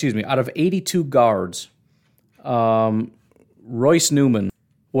of 82 guards, Royce Newman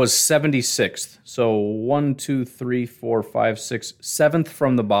was 76th. So 1, 2, 3, 4, 5, 6, 7th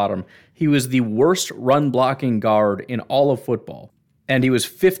from the bottom. He was the worst run blocking guard in all of football. And he was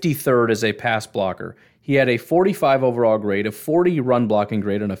 53rd as a pass blocker. He had a 45 overall grade, a 40 run blocking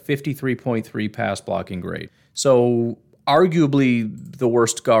grade, and a 53.3 pass blocking grade. So arguably the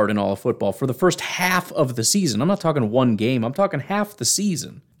worst guard in all of football for the first half of the season. I'm not talking one game. I'm talking half the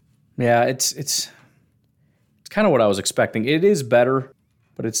season. Yeah, it's kind of what I was expecting. It is better,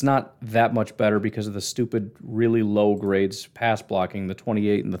 but it's not that much better because of the stupid, really low grades pass blocking, the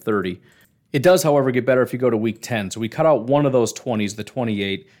 28 and the 30. It does, however, get better if you go to week 10. So we cut out one of those 20s, the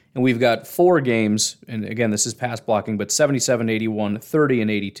 28, and we've got 4 games, and again, this is pass blocking, but 77, 81, 30,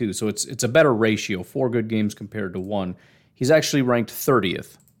 and 82. So it's a better ratio, 4 good games compared to 1. He's actually ranked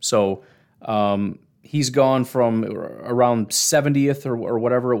 30th. So he's gone from around 70th or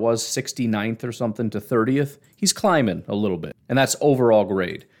whatever it was, 69th or something, to 30th. He's climbing a little bit, and that's overall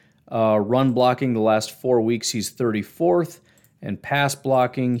grade. Run blocking the last 4 weeks, he's 34th. And pass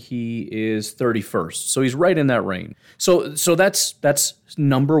blocking, he is 31st. So he's right in that range. So that's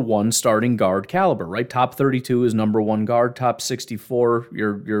number 1 starting guard caliber, right? Top 32 is number 1 guard. Top 64,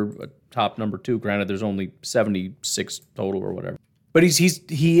 you're top number 2. Granted, there's only 76 total or whatever. But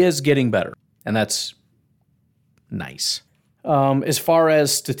he is getting better, and that's nice. As far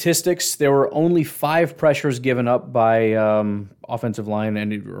as statistics, there were only 5 pressures given up by offensive line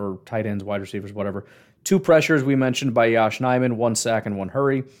or tight ends, wide receivers, whatever. 2 pressures we mentioned by Yosh Nijman, 1 sack and 1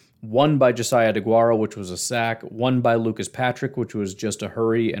 hurry. 1 by Josiah DeGuara, which was a sack. 1 by Lucas Patrick, which was just a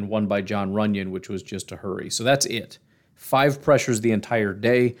hurry. And 1 by John Runyon, which was just a hurry. So that's it. 5 pressures the entire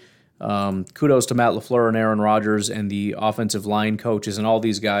day. Kudos to Matt LaFleur and Aaron Rodgers and the offensive line coaches and all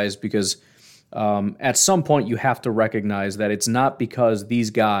these guys, because at some point you have to recognize that it's not because these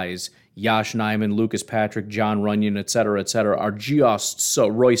guys, Yosh Nijman, Lucas Patrick, John Runyon, et cetera, are just so,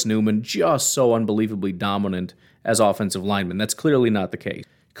 Royce Newman, just so unbelievably dominant as offensive linemen. That's clearly not the case.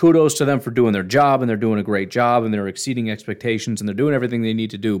 Kudos to them for doing their job, and they're doing a great job, and they're exceeding expectations, and they're doing everything they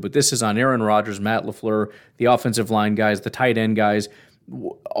need to do. But this is on Aaron Rodgers, Matt LaFleur, the offensive line guys, the tight end guys,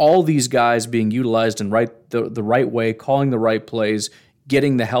 all these guys being utilized in the right way, calling the right plays,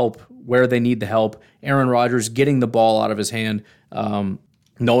 getting the help where they need the help. Aaron Rodgers getting the ball out of his hand,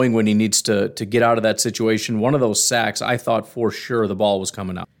 knowing when he needs to get out of that situation. One of those sacks, I thought for sure the ball was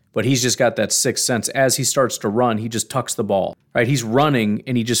coming out. But he's just got that 6th sense. As he starts to run, he just tucks the ball. Right? He's running,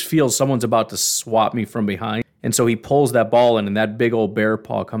 and he just feels someone's about to swat me from behind. And so he pulls that ball in, and that big old bear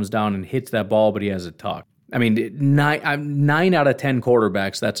paw comes down and hits that ball, but he has it tucked. I mean, 9 out of 10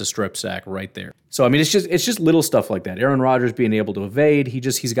 quarterbacks, that's a strip sack right there. So, I mean, it's just little stuff like that. Aaron Rodgers being able to evade.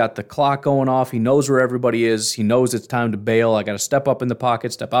 He's got the clock going off. He knows where everybody is. He knows it's time to bail. I got to step up in the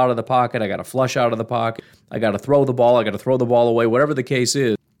pocket, step out of the pocket. I got to flush out of the pocket. I got to throw the ball. I got to throw the ball away. Whatever the case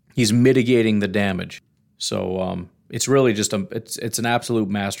is, he's mitigating the damage. So, It's really just it's an absolute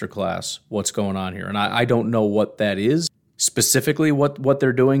masterclass what's going on here. And I don't know what that is, specifically what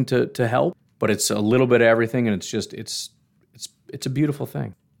they're doing to help, but it's a little bit of everything, and it's a beautiful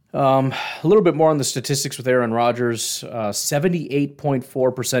thing. A little bit more on the statistics with Aaron Rodgers,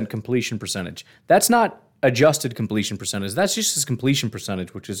 78.4% completion percentage. That's not adjusted completion percentage. That's just his completion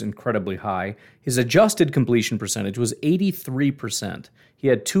percentage, which is incredibly high. His adjusted completion percentage was 83%. He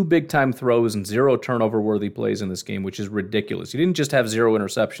had 2 big-time throws and 0 turnover-worthy plays in this game, which is ridiculous. He didn't just have 0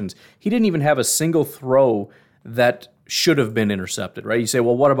 interceptions. He didn't even have a single throw that should have been intercepted, right? You say,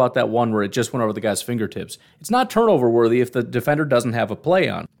 well, what about that one where it just went over the guy's fingertips? It's not turnover-worthy if the defender doesn't have a play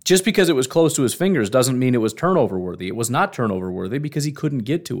on. Just because it was close to his fingers doesn't mean it was turnover-worthy. It was not turnover-worthy because he couldn't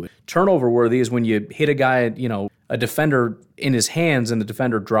get to it. Turnover-worthy is when you hit a guy, a defender in his hands and the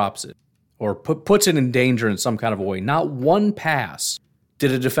defender drops it or puts it in danger in some kind of a way. Not one pass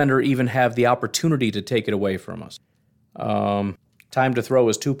did a defender even have the opportunity to take it away from us. Time to throw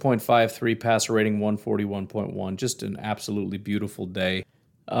is 2.53, passer rating 141.1. Just an absolutely beautiful day.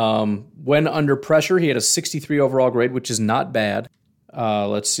 When under pressure, he had a 63 overall grade, which is not bad.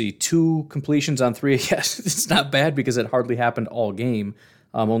 Let's see, 2 completions on 3. Yes, it's not bad because it hardly happened all game.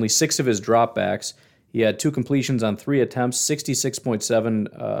 Only 6 of his dropbacks. He had 2 completions on 3 attempts,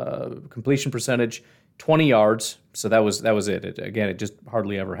 66.7 completion percentage, 20 yards. So that was it. It just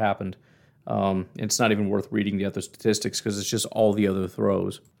hardly ever happened. It's not even worth reading the other statistics because it's just all the other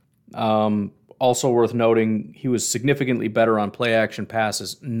throws. Also worth noting, he was significantly better on play-action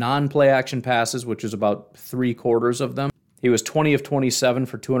passes. Non-play-action passes, which is about 3/4 of them. He was 20 of 27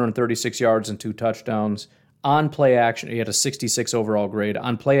 for 236 yards and 2 touchdowns. On play-action, he had a 66 overall grade.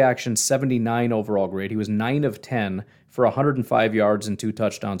 On play-action, 79 overall grade. He was 9 of 10 for 105 yards and 2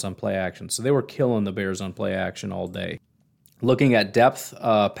 touchdowns on play-action. So they were killing the Bears on play-action all day. Looking at depth,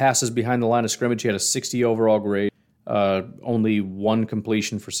 passes behind the line of scrimmage, he had a 60 overall grade, only 1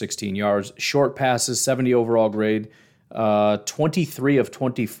 completion for 16 yards. Short passes, 70 overall grade, 23 of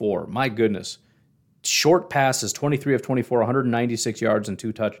 24. My goodness. Short passes, 23 of 24, 196 yards and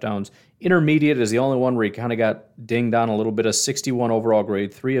 2 touchdowns. Intermediate is the only one where he kind of got dinged on a little bit, a 61 overall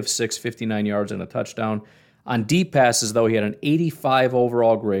grade, 3 of 6, 59 yards and a touchdown. On deep passes, though, he had an 85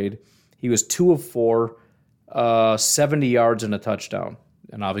 overall grade. He was 2 of 4. 70 yards and a touchdown.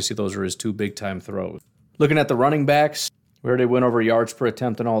 And obviously those are his 2 big-time throws. Looking at the running backs, we already went over yards per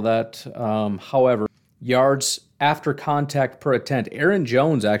attempt and all that. However, yards after contact per attempt, Aaron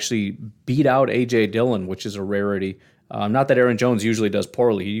Jones actually beat out A.J. Dillon, which is a rarity. Not that Aaron Jones usually does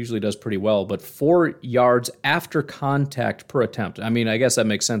poorly. He usually does pretty well. But 4 yards after contact per attempt. I mean, I guess that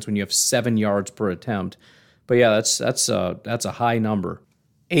makes sense when you have 7 yards per attempt. But yeah, that's a high number.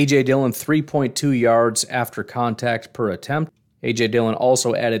 A.J. Dillon, 3.2 yards after contact per attempt. A.J. Dillon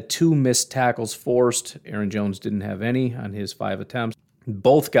also added 2 missed tackles forced. Aaron Jones didn't have any on his 5 attempts.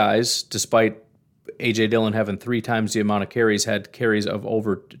 Both guys, despite A.J. Dillon having 3 times the amount of carries, had carries of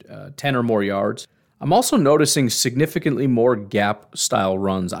over 10 or more yards. I'm also noticing significantly more gap-style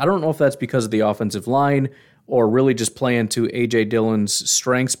runs. I don't know if that's because of the offensive line or really just playing to A.J. Dillon's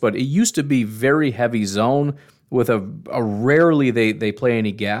strengths, but it used to be very heavy zone with a rarely they play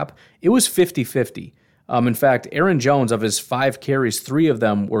any gap. It was 50-50. In fact, Aaron Jones, of his 5 carries, 3 of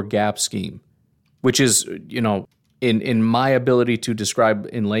them were gap scheme, which is, in my ability to describe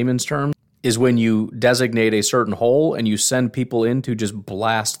in layman's terms, is when you designate a certain hole and you send people in to just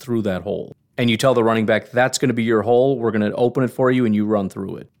blast through that hole. And you tell the running back, that's going to be your hole, we're going to open it for you, and you run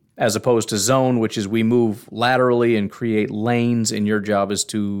through it. As opposed to zone, which is we move laterally and create lanes, and your job is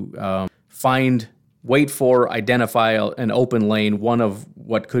to wait for, identify an open lane, one of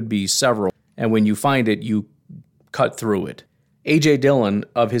what could be several, and when you find it, you cut through it. A.J. Dillon,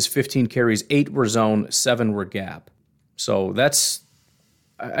 of his 15 carries, 8 were zone, 7 were gap. So that's,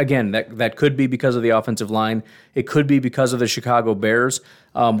 again, that could be because of the offensive line. It could be because of the Chicago Bears.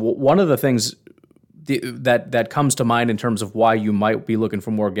 One of the things that comes to mind in terms of why you might be looking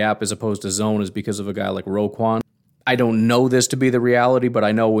for more gap as opposed to zone is because of a guy like Roquan. I don't know this to be the reality, but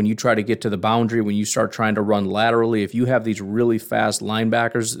I know when you try to get to the boundary, when you start trying to run laterally, if you have these really fast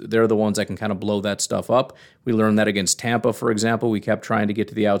linebackers, they're the ones that can kind of blow that stuff up. We learned that against Tampa, for example. We kept trying to get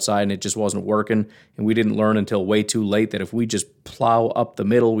to the outside, and it just wasn't working. And we didn't learn until way too late that if we just plow up the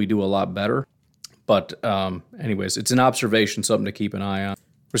middle, we do a lot better. But anyways, it's an observation, something to keep an eye on.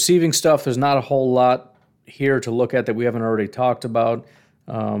 Receiving stuff, there's not a whole lot here to look at that we haven't already talked about.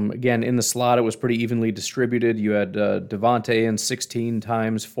 Again, in the slot, it was pretty evenly distributed. You had Devontae in 16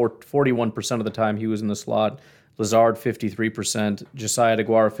 times, 41% of the time he was in the slot. Lazard, 53%. Josiah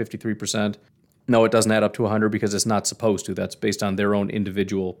DeGuara, 53%. No, it doesn't add up to 100 because it's not supposed to. That's based on their own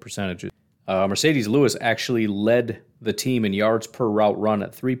individual percentages. Mercedes Lewis actually led the team in yards per route run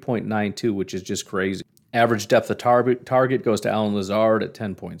at 3.92, which is just crazy. Average depth of target goes to Allen Lazard at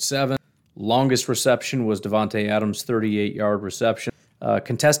 10.7. Longest reception was Davante Adams' 38-yard reception.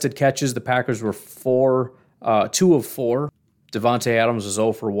 Contested catches, the Packers were 2 of 4. Davante Adams was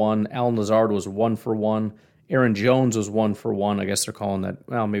 0 for 1. Allen Lazard was 1 for 1. Aaron Jones was 1 for 1. I guess they're calling that,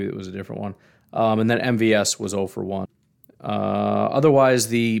 well, maybe it was a different one. And then MVS was 0 for 1. Otherwise,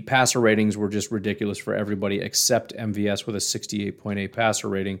 the passer ratings were just ridiculous for everybody except MVS with a 68.8 passer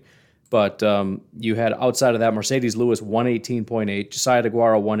rating. But you had, outside of that, Mercedes Lewis 118.8, Josiah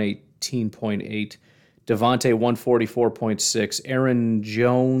DeGuara 118.8, Davante 144.6, Aaron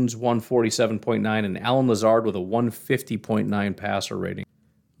Jones 147.9, and Allen Lazard with a 150.9 passer rating.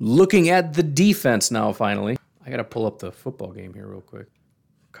 Looking at the defense now, finally. I got to pull up the football game here real quick.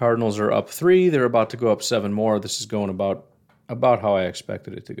 Cardinals are up 3. They're about to go up 7 more. This is going about how I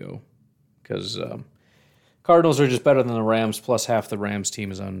expected it to go. Because Cardinals are just better than the Rams, plus half the Rams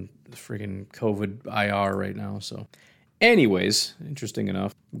team is on the freaking COVID IR right now. So, anyways, interesting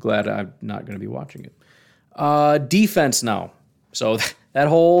enough. I'm glad I'm not going to be watching it. Defense now. So that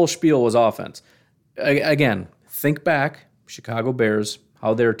whole spiel was offense. Again, think back, Chicago Bears,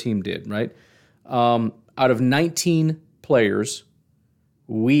 how their team did, right? Out of 19 players,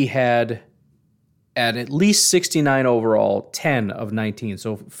 we had at least 69 overall, 10 of 19.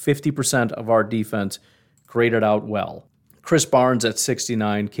 So 50% of our defense graded out well. Chris Barnes at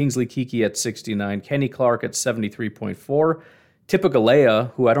 69, Kingsley Keke at 69, Kenny Clark at 73.4, Tipa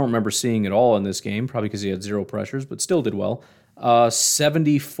Galea, who I don't remember seeing at all in this game, probably because he had 0 pressures, but still did well,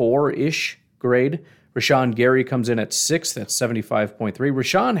 74-ish grade. Rashawn Gary comes in at 6th at 75.3.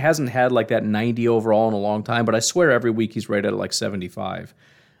 Rashawn hasn't had like that 90 overall in a long time, but I swear every week he's rated at like 75.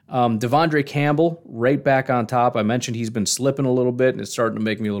 Devondre Campbell, right back on top. I mentioned he's been slipping a little bit, and it's starting to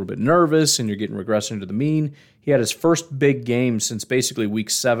make me a little bit nervous, and you're getting regression to the mean. He had his first big game since basically week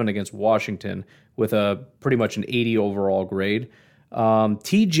 7 against Washington with a pretty much an 80 overall grade.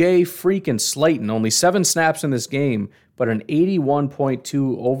 TJ freaking Slayton, only 7 snaps in this game, but an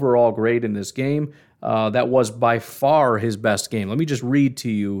 81.2 overall grade in this game. That was by far his best game. Let me just read to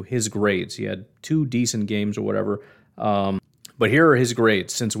you his grades. He had 2 decent games or whatever. But here are his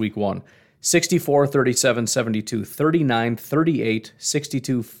grades since week 1. 64, 37, 72, 39, 38,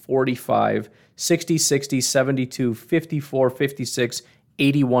 62, 45, 60, 60, 72, 54, 56,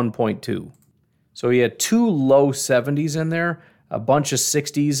 81.2. So he had 2 low 70s in there, a bunch of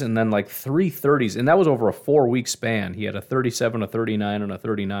 60s, and then like 3 30s. And that was over a 4-week span. He had a 37, a 39, and a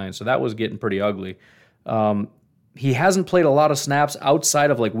 39. So that was getting pretty ugly. He hasn't played a lot of snaps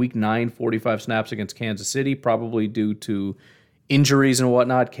outside of like week 9, 45 snaps against Kansas City, probably due to injuries and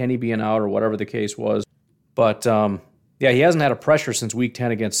whatnot, Kenny being out or whatever the case was. But, he hasn't had a pressure since week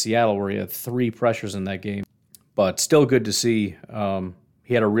 10 against Seattle, where he had 3 pressures in that game. But still good to see.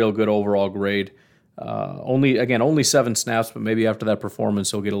 He had a real good overall grade. Only 7 snaps, but maybe after that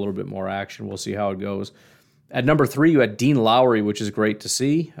performance, he'll get a little bit more action. We'll see how it goes. At number 3, you had Dean Lowry, which is great to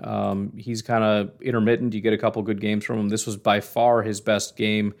see. He's kind of intermittent. You get a couple good games from him. This was by far his best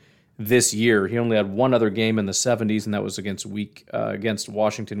game this year. He only had 1 other game in the 70s, and that was against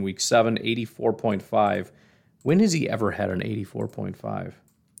Washington week 7, 84.5. When has he ever had an 84.5?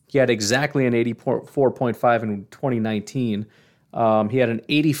 He had exactly an 84.5 in 2019. He had an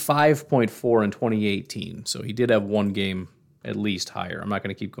 85.4 in 2018. So he did have 1 game at least higher. I'm not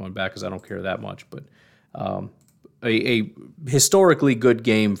going to keep going back because I don't care that much, but a historically good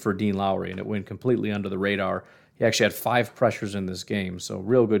game for Dean Lowry, and it went completely under the radar. He actually had 5 pressures in this game, so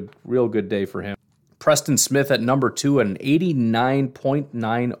real good day for him. Preston Smith at number 2 at an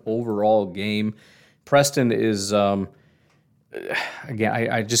 89.9 overall game. Preston is, again,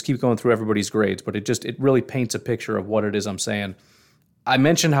 I just keep going through everybody's grades, but it really paints a picture of what it is I'm saying. I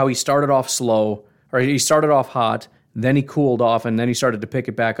mentioned how he started off slow, or he started off hot, then he cooled off, and then he started to pick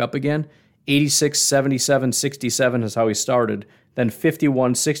it back up again. 86, 77, 67 is how he started. Then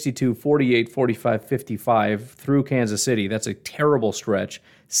 51, 62, 48, 45, 55 through Kansas City. That's a terrible stretch.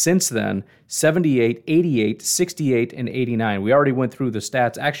 Since then, 78, 88, 68, and 89. We already went through the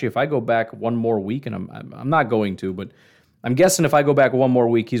stats. Actually, if I go back 1 more week, and I'm not going to, but I'm guessing if I go back 1 more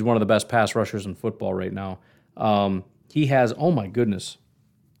week, he's one of the best pass rushers in football right now. He has, oh my goodness.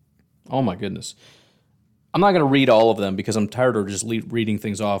 I'm not going to read all of them because I'm tired of just reading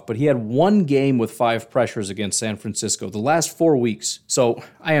things off, but he had 1 game with 5 pressures against San Francisco the last 4 weeks. So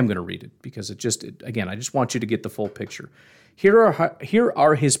I am going to read it because I just want you to get the full picture. Here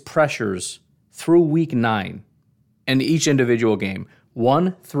are his pressures through week 9 in each individual game.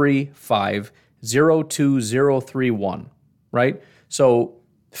 1, 3, 5, 0, 2, 0, 3, 1, right? So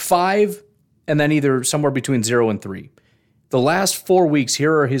 5 and then either somewhere between 0 and 3. The last 4 weeks,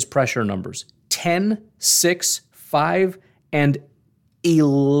 here are his pressure numbers: 10, 6, 5, and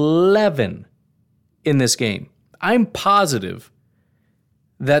 11 in this game. I'm positive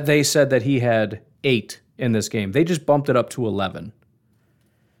that they said that he had 8 in this game. They just bumped it up to 11.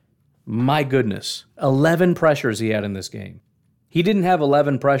 My goodness, 11 pressures he had in this game. He didn't have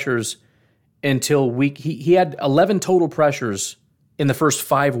 11 pressures until he had 11 total pressures in the first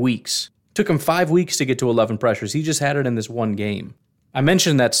 5 weeks. Took him 5 weeks to get to 11 pressures. He just had it in this one game. I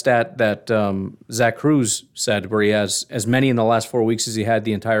mentioned that stat that Zach Cruz said, where he has as many in the last 4 weeks as he had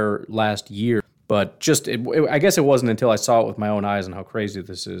the entire last year. But I guess it wasn't until I saw it with my own eyes and how crazy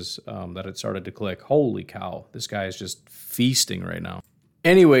this is that it started to click. Holy cow, this guy is just feasting right now.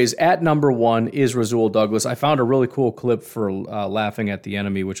 Anyways, at number 1 is Rasul Douglas. I found a really cool clip for Laughing at the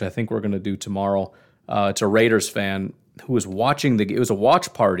Enemy, which I think we're going to do tomorrow. It's a Raiders fan who was watching it was a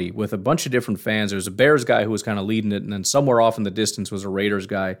watch party with a bunch of different fans. There was a Bears guy who was kind of leading it, and then somewhere off in the distance was a Raiders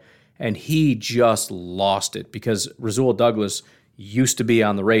guy, and he just lost it because Rasul Douglas used to be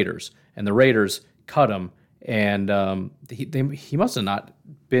on the Raiders, and the Raiders cut him, and he must have not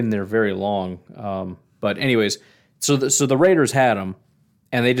been there very long. But anyways, so the Raiders had him,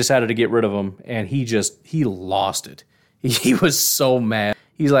 and they decided to get rid of him, and he lost it. He was so mad.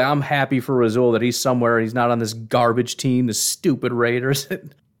 He's like, I'm happy for Rasul that he's somewhere. He's not on this garbage team, the stupid Raiders.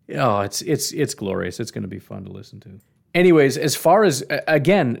 Oh, it's glorious. It's going to be fun to listen to. Anyways, as far as,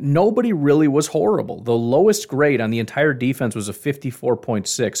 again, nobody really was horrible. The lowest grade on the entire defense was a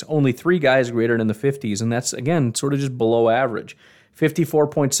 54.6. Only 3 guys graded in the 50s, and that's, again, sort of just below average.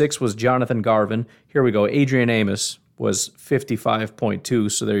 54.6 was Jonathan Garvin. Here we go. Adrian Amos was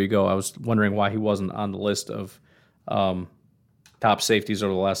 55.2, so there you go. I was wondering why he wasn't on the list of top safeties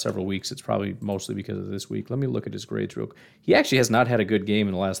over the last several weeks. It's probably mostly because of this week. Let me look at his grades real quick. He actually has not had a good game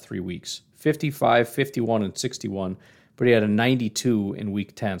in the last 3 weeks. 55, 51, and 61, but he had a 92 in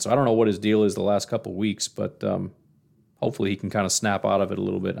week 10. So I don't know what his deal is the last couple weeks, but hopefully he can kind of snap out of it a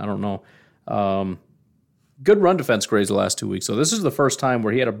little bit. I don't know. Good run defense grades the last 2 weeks. So this is the first time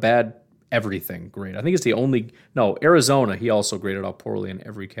where he had a bad everything grade. I think it's the only... No, Arizona, he also graded out poorly in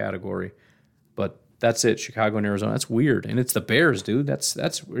every category. But that's it, Chicago and Arizona. That's weird. And it's the Bears, dude.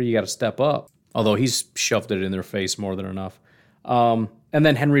 That's where you got to step up. Although he's shoved it in their face more than enough. And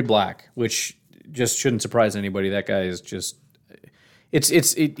then Henry Black, which just shouldn't surprise anybody. That guy is just...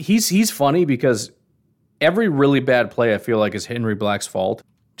 He's funny because every really bad play I feel like is Henry Black's fault.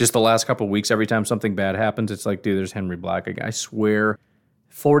 Just the last couple of weeks, every time something bad happens, it's like, dude, there's Henry Black. I swear,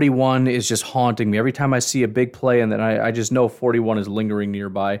 41 is just haunting me. Every time I see a big play, and then I just know 41 is lingering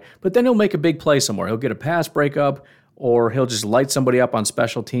nearby. But then he'll make a big play somewhere. He'll get a pass breakup, or he'll just light somebody up on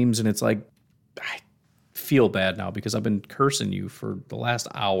special teams, and it's like, I feel bad now because I've been cursing you for the last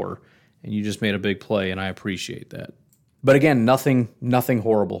hour, and you just made a big play, and I appreciate that. But again, nothing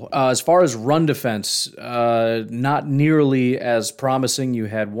horrible. As far as run defense, not nearly as promising. You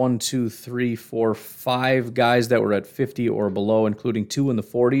had 5 guys that were at 50 or below, including 2 in the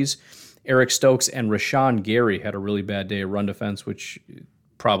 40s. Eric Stokes and Rashawn Gary had a really bad day of run defense, which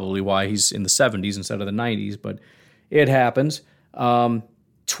probably why he's in the 70s instead of the 90s, but it happens.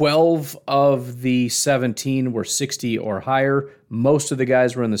 12 of the 17 were 60 or higher. Most of the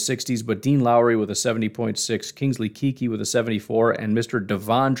guys were in the 60s, but Dean Lowry with a 70.6, Kingsley Keke with a 74, and Mr.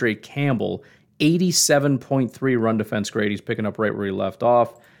 Devondre Campbell, 87.3 run defense grade. He's picking up right where he left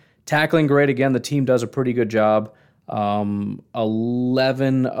off. Tackling grade, again, the team does a pretty good job.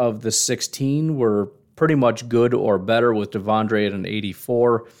 11 of the 16 were pretty much good or better, with Devondre at an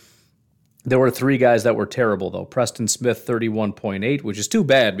 84. There were 3 guys that were terrible, though. Preston Smith, 31.8, which is too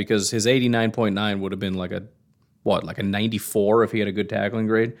bad because his 89.9 would have been like a 94 if he had a good tackling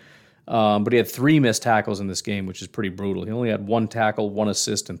grade. But he had 3 missed tackles in this game, which is pretty brutal. He only had 1 tackle, 1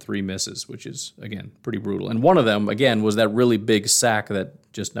 assist, and 3 misses, which is, again, pretty brutal. And one of them, again, was that really big sack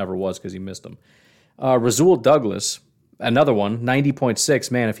that just never was because he missed them. Rasul Douglas, another one,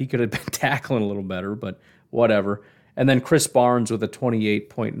 90.6. Man, if he could have been tackling a little better, but whatever. And then Chris Barnes with a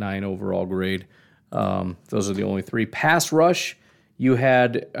 28.9 overall grade. Those are the only 3. Pass rush, you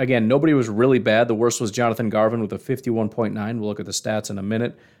had, again, nobody was really bad. The worst was Jonathan Garvin with a 51.9. We'll look at the stats in a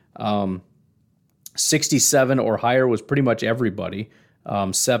minute. 67 or higher was pretty much everybody.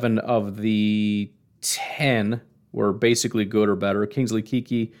 7 of the 10 were basically good or better. Kingsley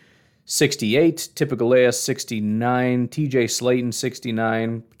Keke, 68, Tipikalea, 69, TJ Slayton,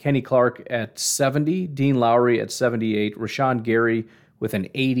 69, Kenny Clark at 70, Dean Lowry at 78, Rashawn Gary with an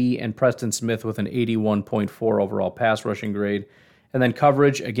 80, and Preston Smith with an 81.4 overall pass rushing grade. And then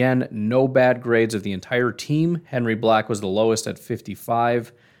coverage, again, no bad grades of the entire team. Henry Black was the lowest at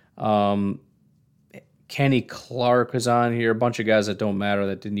 55. Kenny Clark is on here. A bunch of guys that don't matter,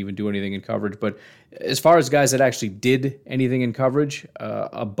 that didn't even do anything in coverage. But as far as guys that actually did anything in coverage,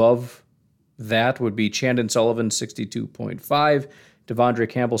 above that would be Chandon Sullivan, 62.5. Devondre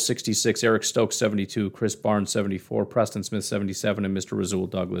Campbell, 66. Eric Stokes, 72. Chris Barnes, 74. Preston Smith, 77. And Mr. Rasul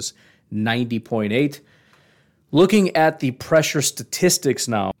Douglas, 90.8. Looking at the pressure statistics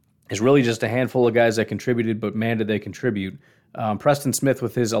now, there's really just a handful of guys that contributed, but man, did they contribute. Preston Smith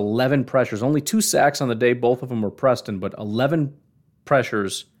with his 11 pressures, only 2 sacks on the day. Both of them were Preston, but 11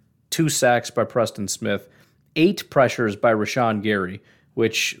 pressures, 2 sacks by Preston Smith, 8 pressures by Rashawn Gary,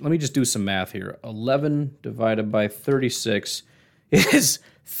 which, let me just do some math here. 11 divided by 36 is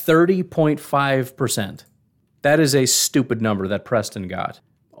 30.5%. That is a stupid number that Preston got.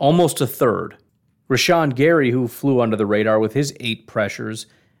 Almost a third. Rashawn Gary, who flew under the radar with his 8 pressures,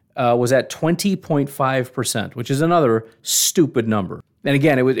 was at 20.5%, which is another stupid number. And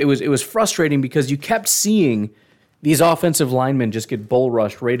again, it was frustrating because you kept seeing these offensive linemen just get bull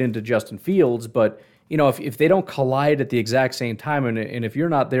rushed right into Justin Fields. But you know, if they don't collide at the exact same time, and if you're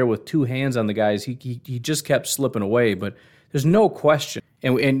not there with 2 hands on the guys, he just kept slipping away. But there's no question,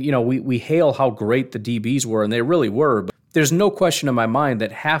 and you know, we hail how great the DBs were, and they really were. But there's no question in my mind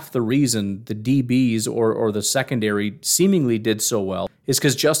that half the reason the DBs or the secondary seemingly did so well is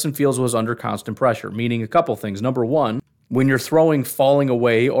because Justin Fields was under constant pressure, meaning a couple things. Number one, when you're throwing falling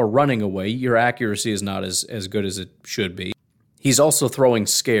away or running away, your accuracy is not as good as it should be. He's also throwing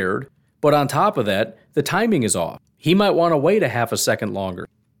scared. But on top of that, the timing is off. He might want to wait a half a second longer,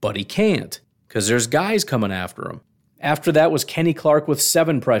 but he can't because there's guys coming after him. After that was Kenny Clark with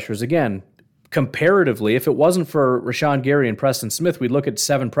 7 pressures. Again, comparatively, if it wasn't for Rashawn Gary and Preston Smith, we'd look at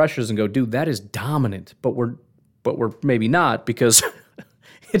 7 pressures and go, dude, that is dominant. But we're maybe not because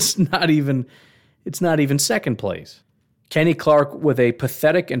it's not even second place. Kenny Clark with a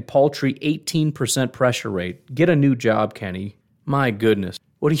pathetic and paltry 18% pressure rate. Get a new job, Kenny. My goodness.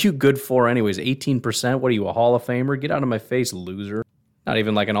 What are you good for anyways? 18%? What are you, a Hall of Famer? Get out of my face, loser. Not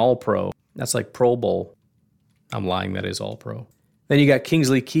even like an All-Pro. That's like Pro Bowl. I'm lying, that is All-Pro. Then you got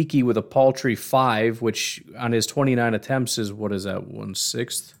Kingsley Keke with a paltry 5, which on his 29 attempts is, what is that,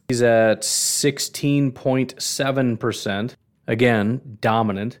 1/6? He's at 16.7%. Again,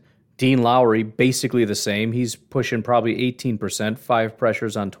 dominant. Dean Lowry, basically the same. He's pushing probably 18%, 5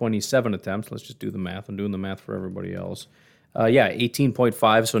 pressures on 27 attempts. Let's just do the math. I'm doing the math for everybody else.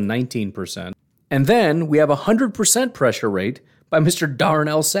 18.5, so 19%. And then we have a 100% pressure rate by Mr.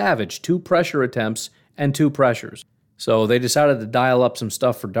 Darnell Savage. 2 pressure attempts and 2 pressures. So they decided to dial up some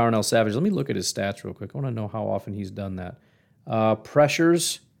stuff for Darnell Savage. Let me look at his stats real quick. I want to know how often he's done that.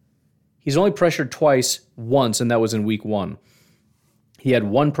 Pressures, he's only pressured once, and that was in week 1. He had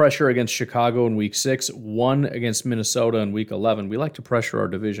 1 pressure against Chicago in week 6, 1 against Minnesota in week 11. We like to pressure our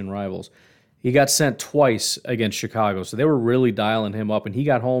division rivals. He got sent twice against Chicago, so they were really dialing him up, and he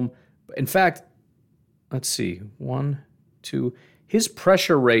got home. In fact, let's see, 1, 2. His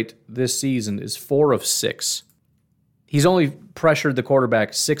pressure rate this season is 4 of 6. He's only pressured the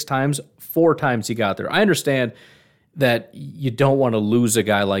quarterback 6 times, 4 times he got there. I understand that you don't want to lose a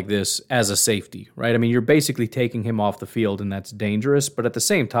guy like this as a safety, right? I mean, you're basically taking him off the field, and that's dangerous. But at the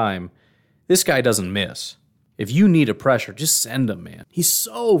same time, this guy doesn't miss. If you need a pressure, just send him, man. He's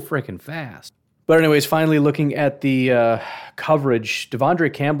so freaking fast. But anyways, finally looking at the coverage,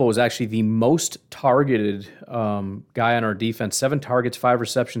 Devondre Campbell was actually the most targeted guy on our defense. 7 targets, 5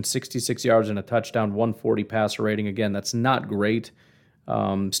 receptions, 66 yards, and a touchdown, 140 passer rating. Again, that's not great.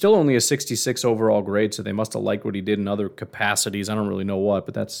 Still only a 66 overall grade, so they must have liked what he did in other capacities. I don't really know what,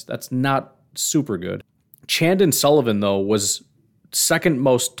 but that's not super good. Chandon Sullivan, though, was second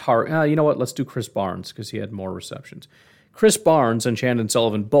most you know what? Let's do Chris Barnes because he had more receptions. Chris Barnes and Chandon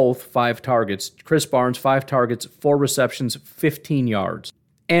Sullivan, both 5 targets. Chris Barnes, 5 targets, 4 receptions, 15 yards,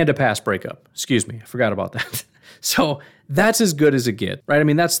 and a pass breakup. Excuse me, I forgot about that. So that's as good as it gets, right? I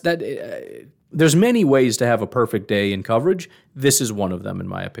mean, there's many ways to have a perfect day in coverage. This is one of them, in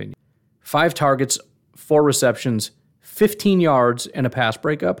my opinion. 5 targets, 4 receptions, 15 yards, and a pass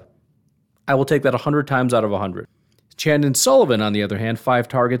breakup. I will take that 100 times out of 100. Chandon Sullivan, on the other hand, 5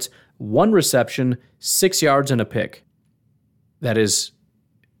 targets, 1 reception, 6 yards, and a pick. That is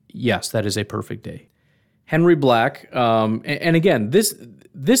a perfect day. Henry Black, and again, this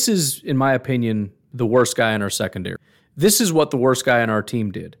is, in my opinion, the worst guy in our secondary. This is what the worst guy on our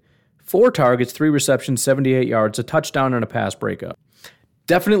team did. 4 targets, 3 receptions, 78 yards, a touchdown, and a pass breakup.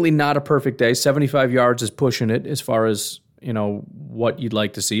 Definitely not a perfect day. 75 yards is pushing it as far as, you know, what you'd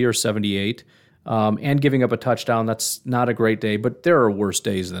like to see, or 78. And giving up a touchdown, that's not a great day, but there are worse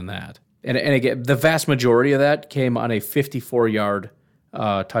days than that. And again, the vast majority of that came on a 54-yard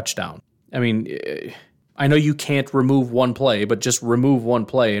touchdown. I mean, I know you can't remove one play, but just remove one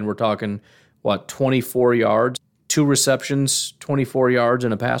play, and we're talking, 24 yards, 2 receptions, 24 yards,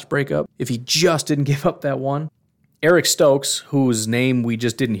 and a pass breakup? If he just didn't give up that one. Eric Stokes, whose name we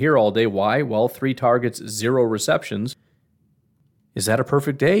just didn't hear all day. Why? Well, 3 targets, 0 receptions. Is that a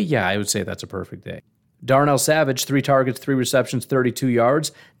perfect day? Yeah, I would say that's a perfect day. Darnell Savage, 3 targets, 3 receptions, 32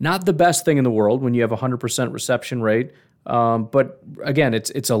 yards. Not the best thing in the world when you have a 100% reception rate. But again,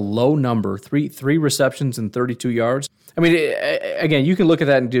 it's a low number, 3 receptions and 32 yards. I mean, again, you can look at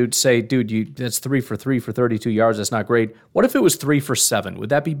that and say, that's 3 for 3 for 32 yards. That's not great. What if it was 3 for 7? Would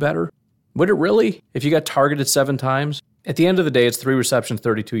that be better? Would it really? If you got targeted 7 times? At the end of the day, it's 3 receptions,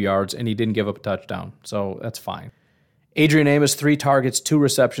 32 yards, and he didn't give up a touchdown. So that's fine. Adrian Amos, 3 targets, 2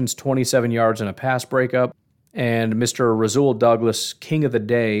 receptions, 27 yards, and a pass breakup. And Mr. Rasul Douglas, king of the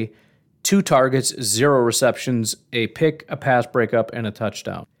day, 2 targets, 0 receptions, a pick, a pass breakup, and a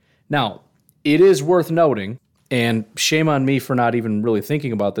touchdown. Now, it is worth noting, and shame on me for not even really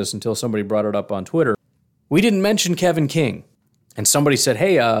thinking about this until somebody brought it up on Twitter, we didn't mention Kevin King. And somebody said,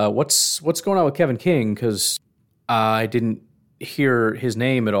 hey, what's going on with Kevin King? Because I didn't hear his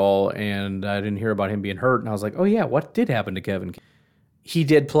name at all, and I didn't hear about him being hurt. And I was like, oh, yeah, what did happen to Kevin King? He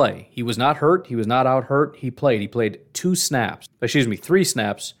did play. He was not hurt. He was not out hurt. He played. He played 3 snaps,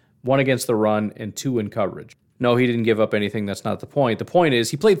 1 against the run and 2 in coverage. No, he didn't give up anything. That's not the point. The point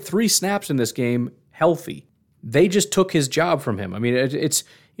is he played 3 snaps in this game healthy. They just took his job from him. I mean, it's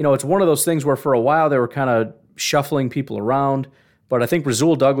one of those things where for a while they were kind of shuffling people around, but I think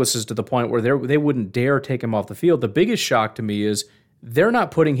Rasul Douglas is to the point where they wouldn't dare take him off the field. The biggest shock to me is they're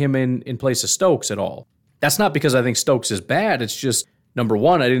not putting him in place of Stokes at all. That's not because I think Stokes is bad. It's just, number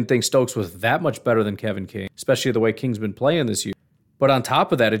one, I didn't think Stokes was that much better than Kevin King, especially the way King's been playing this year. But on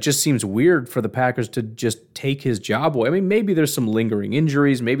top of that, it just seems weird for the Packers to just take his job away. I mean, maybe there's some lingering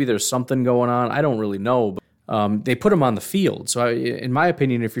injuries. Maybe there's something going on. I don't really know. But they put him on the field. So in my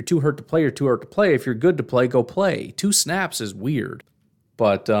opinion, if you're too hurt to play, you're too hurt to play. If you're good to play, go play. 2 snaps is weird.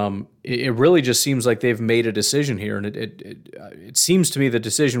 But it really just seems like they've made a decision here. And it seems to me the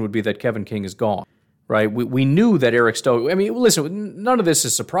decision would be that Kevin King is gone, right? We knew that Eric Stokes, I mean, listen, none of this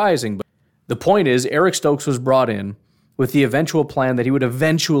is surprising. But the point is Eric Stokes was brought in with the eventual plan that he would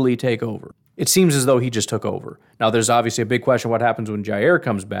eventually take over. It seems as though he just took over. Now, there's obviously a big question what happens when Jair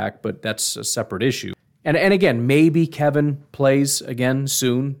comes back, but that's a separate issue. And again, maybe Kevin plays again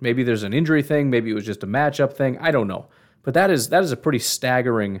soon. Maybe there's an injury thing. Maybe it was just a matchup thing. I don't know. But that is a pretty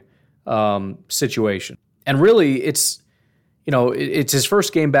staggering situation. And really, it's his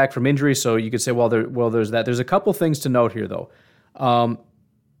first game back from injury, so you could say, there's that. There's a couple things to note here, though.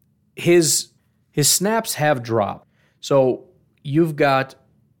 His snaps have dropped. So you've got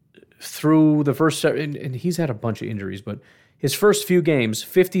through the first, and he's had a bunch of injuries, but his first few games,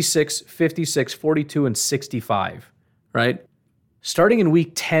 56, 56, 42, and 65, right? Starting in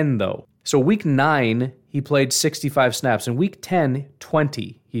week 10, though. So week 9, he played 65 snaps. In week 10,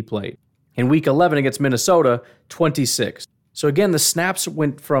 20 he played. In week 11 against Minnesota, 26. So again, the snaps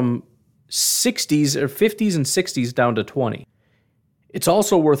went from 60s or 50s and 60s down to 20. It's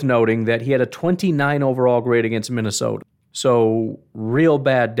also worth noting that he had a 29 overall grade against Minnesota. So real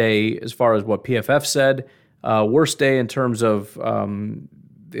bad day as far as what PFF said. Worst day in terms of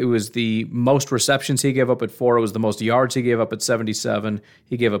it was the most receptions he gave up at 4. It was the most yards he gave up at 77.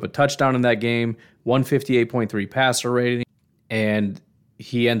 He gave up a touchdown in that game, 158.3 passer rating, and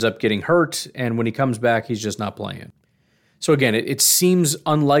he ends up getting hurt. And when he comes back, he's just not playing. So again, it seems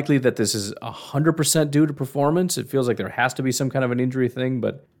unlikely that this is 100% due to performance. It feels like there has to be some kind of an injury thing.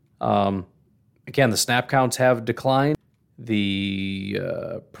 But again, the snap counts have declined. The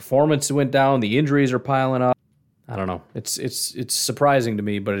performance went down. The injuries are piling up. I don't know. It's surprising to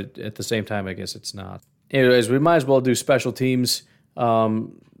me, but at the same time, I guess it's not. Anyways, we might as well do special teams.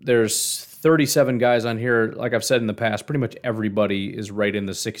 There's 37 guys on here. Like I've said in the past, pretty much everybody is right in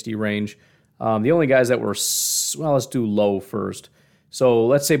the 60 range. The only guys that were, let's do low first. So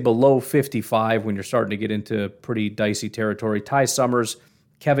let's say below 55 when you're starting to get into pretty dicey territory. Ty Summers,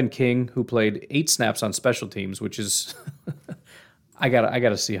 Kevin King, who played 8 snaps on special teams, which is, I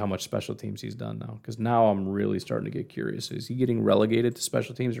gotta see how much special teams he's done now, because now I'm really starting to get curious. Is he getting relegated to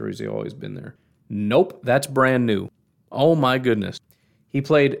special teams, or has he always been there? Nope, that's brand new. Oh my goodness. He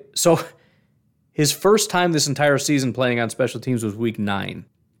played, so his first time this entire season playing on special teams was week 9.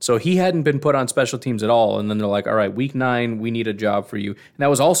 So he hadn't been put on special teams at all, and then they're like, all right, week 9, we need a job for you. And that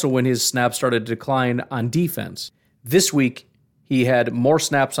was also when his snaps started to decline on defense. This week, he had more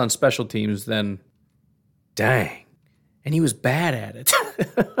snaps on special teams than, dang, and he was bad at it.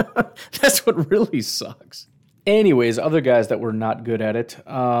 That's what really sucks. Anyways, other guys that were not good at it.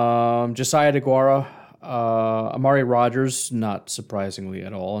 Josiah DeGuara, Amari Rodgers, not surprisingly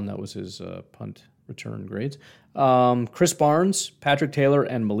at all, and that was his punt return grades. Chris Barnes, Patrick Taylor,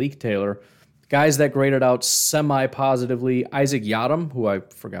 and Malik Taylor, guys that graded out semi-positively. Isaac Yiadom, who I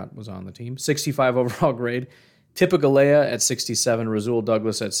forgot was on the team, 65 overall grade. Tipa Galea at 67, Rasul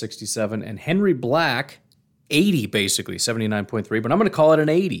Douglas at 67, and Henry Black, 80 basically, 79.3, but I'm going to call it an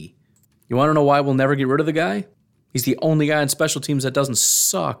 80. You want to know why we'll never get rid of the guy? He's the only guy on special teams that doesn't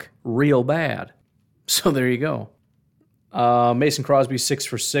suck real bad. So there you go. Mason Crosby, 6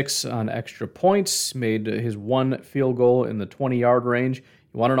 for 6 on extra points, made his one field goal in the 20-yard range.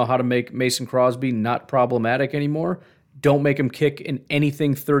 You want to know how to make Mason Crosby not problematic anymore? Don't make him kick in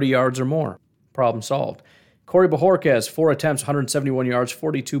anything 30 yards or more. Problem solved. Corey Bojorquez, 4 attempts, 171 yards,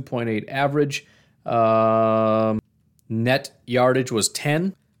 42.8 average. Net yardage was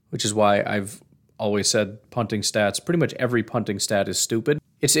 10, which is why I've always said punting stats. Pretty much every punting stat is stupid.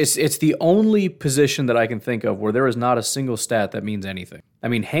 It's the only position that I can think of where there is not a single stat that means anything. I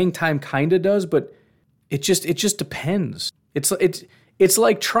mean, hang time kind of does, but it just depends. It's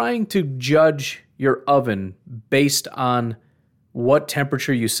like trying to judge your oven based on what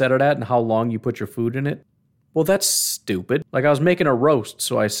temperature you set it at and how long you put your food in it. Well, that's stupid. Like, I was making a roast,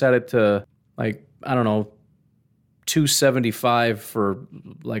 so I set it to, 275 for,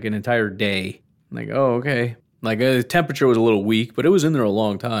 an entire day. Like, oh, okay. The temperature was a little weak, but it was in there a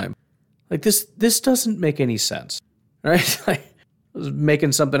long time. This doesn't make any sense, right? I was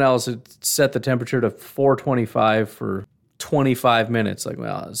making something else. It set the temperature to 425 for 25 minutes.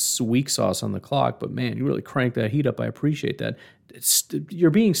 It's weak sauce on the clock, but man, you really cranked that heat up. I appreciate that. You're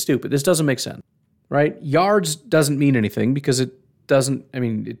being stupid. This doesn't make sense. Right? Yards doesn't mean anything because it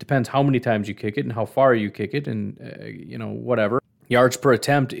depends how many times you kick it and how far you kick it and, whatever. Yards per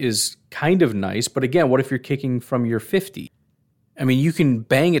attempt is kind of nice, but again, what if you're kicking from your 50? You can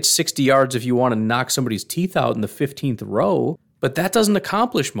bang it 60 yards if you want to knock somebody's teeth out in the 15th row, but that doesn't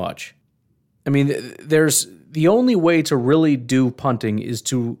accomplish much. There's the only way to really do punting is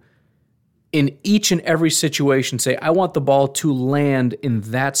to, in each and every situation, say, I want the ball to land in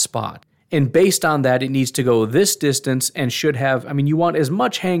that spot. And based on that, it needs to go this distance and should have, you want as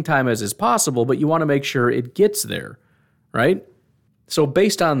much hang time as is possible, but you want to make sure it gets there, right? So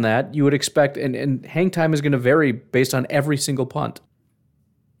based on that, you would expect, and hang time is going to vary based on every single punt.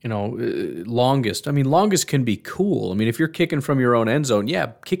 Longest. Longest can be cool. If you're kicking from your own end zone,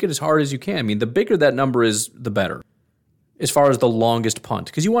 yeah, kick it as hard as you can. The bigger that number is, the better. As far as the longest punt,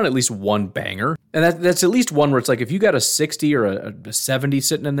 because you want at least one banger. And that's at least one where it's like, if you got a 60 or a 70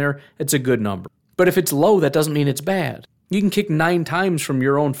 sitting in there, it's a good number. But if it's low, that doesn't mean it's bad. You can kick 9 times from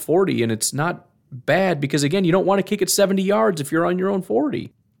your own 40, and it's not bad because, again, you don't want to kick it 70 yards if you're on your own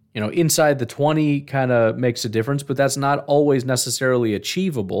 40. Inside the 20 kind of makes a difference, but that's not always necessarily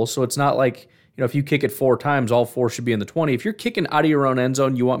achievable. So it's not like, if you kick it 4 times, all 4 should be in the 20. If you're kicking out of your own end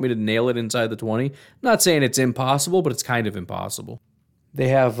zone, you want me to nail it inside the 20. I'm not saying it's impossible, but it's kind of impossible. They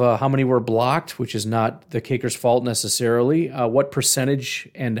have how many were blocked, which is not the kicker's fault necessarily. What percentage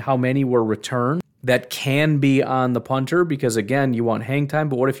and how many were returned. That can be on the punter because, again, you want hang time,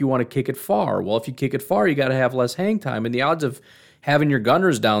 but what if you want to kick it far? Well, if you kick it far, you got to have less hang time. And the odds of having your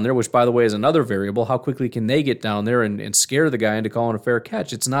gunners down there, which, by the way, is another variable, how quickly can they get down there and scare the guy into calling a fair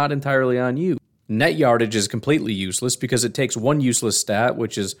catch? It's not entirely on you. Net yardage is completely useless because it takes one useless stat,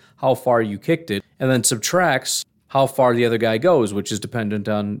 which is how far you kicked it, and then subtracts how far the other guy goes, which is dependent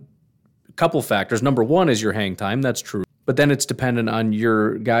on a couple factors. Number one is your hang time. That's true. But then it's dependent on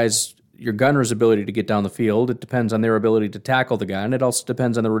your gunner's ability to get down the field. It depends on their ability to tackle the guy, and it also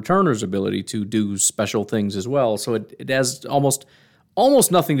depends on the returner's ability to do special things as well. So it has almost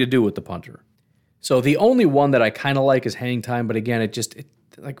nothing to do with the punter. So the only one that I kind of like is hang time, but again, it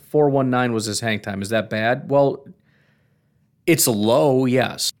 419 was his hang time. Is that bad? Well, it's low,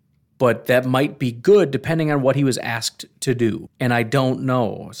 yes, but that might be good depending on what he was asked to do, and I don't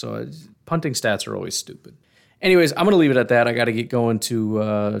know. So punting stats are always stupid. Anyways, I'm going to leave it at that. I got to get going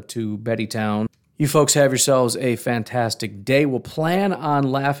to Bettytown. You folks have yourselves a fantastic day. We'll plan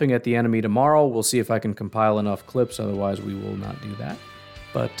on laughing at the enemy tomorrow. We'll see if I can compile enough clips. Otherwise, we will not do that.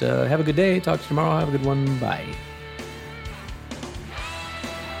 But have a good day. Talk to you tomorrow. Have a good one. Bye.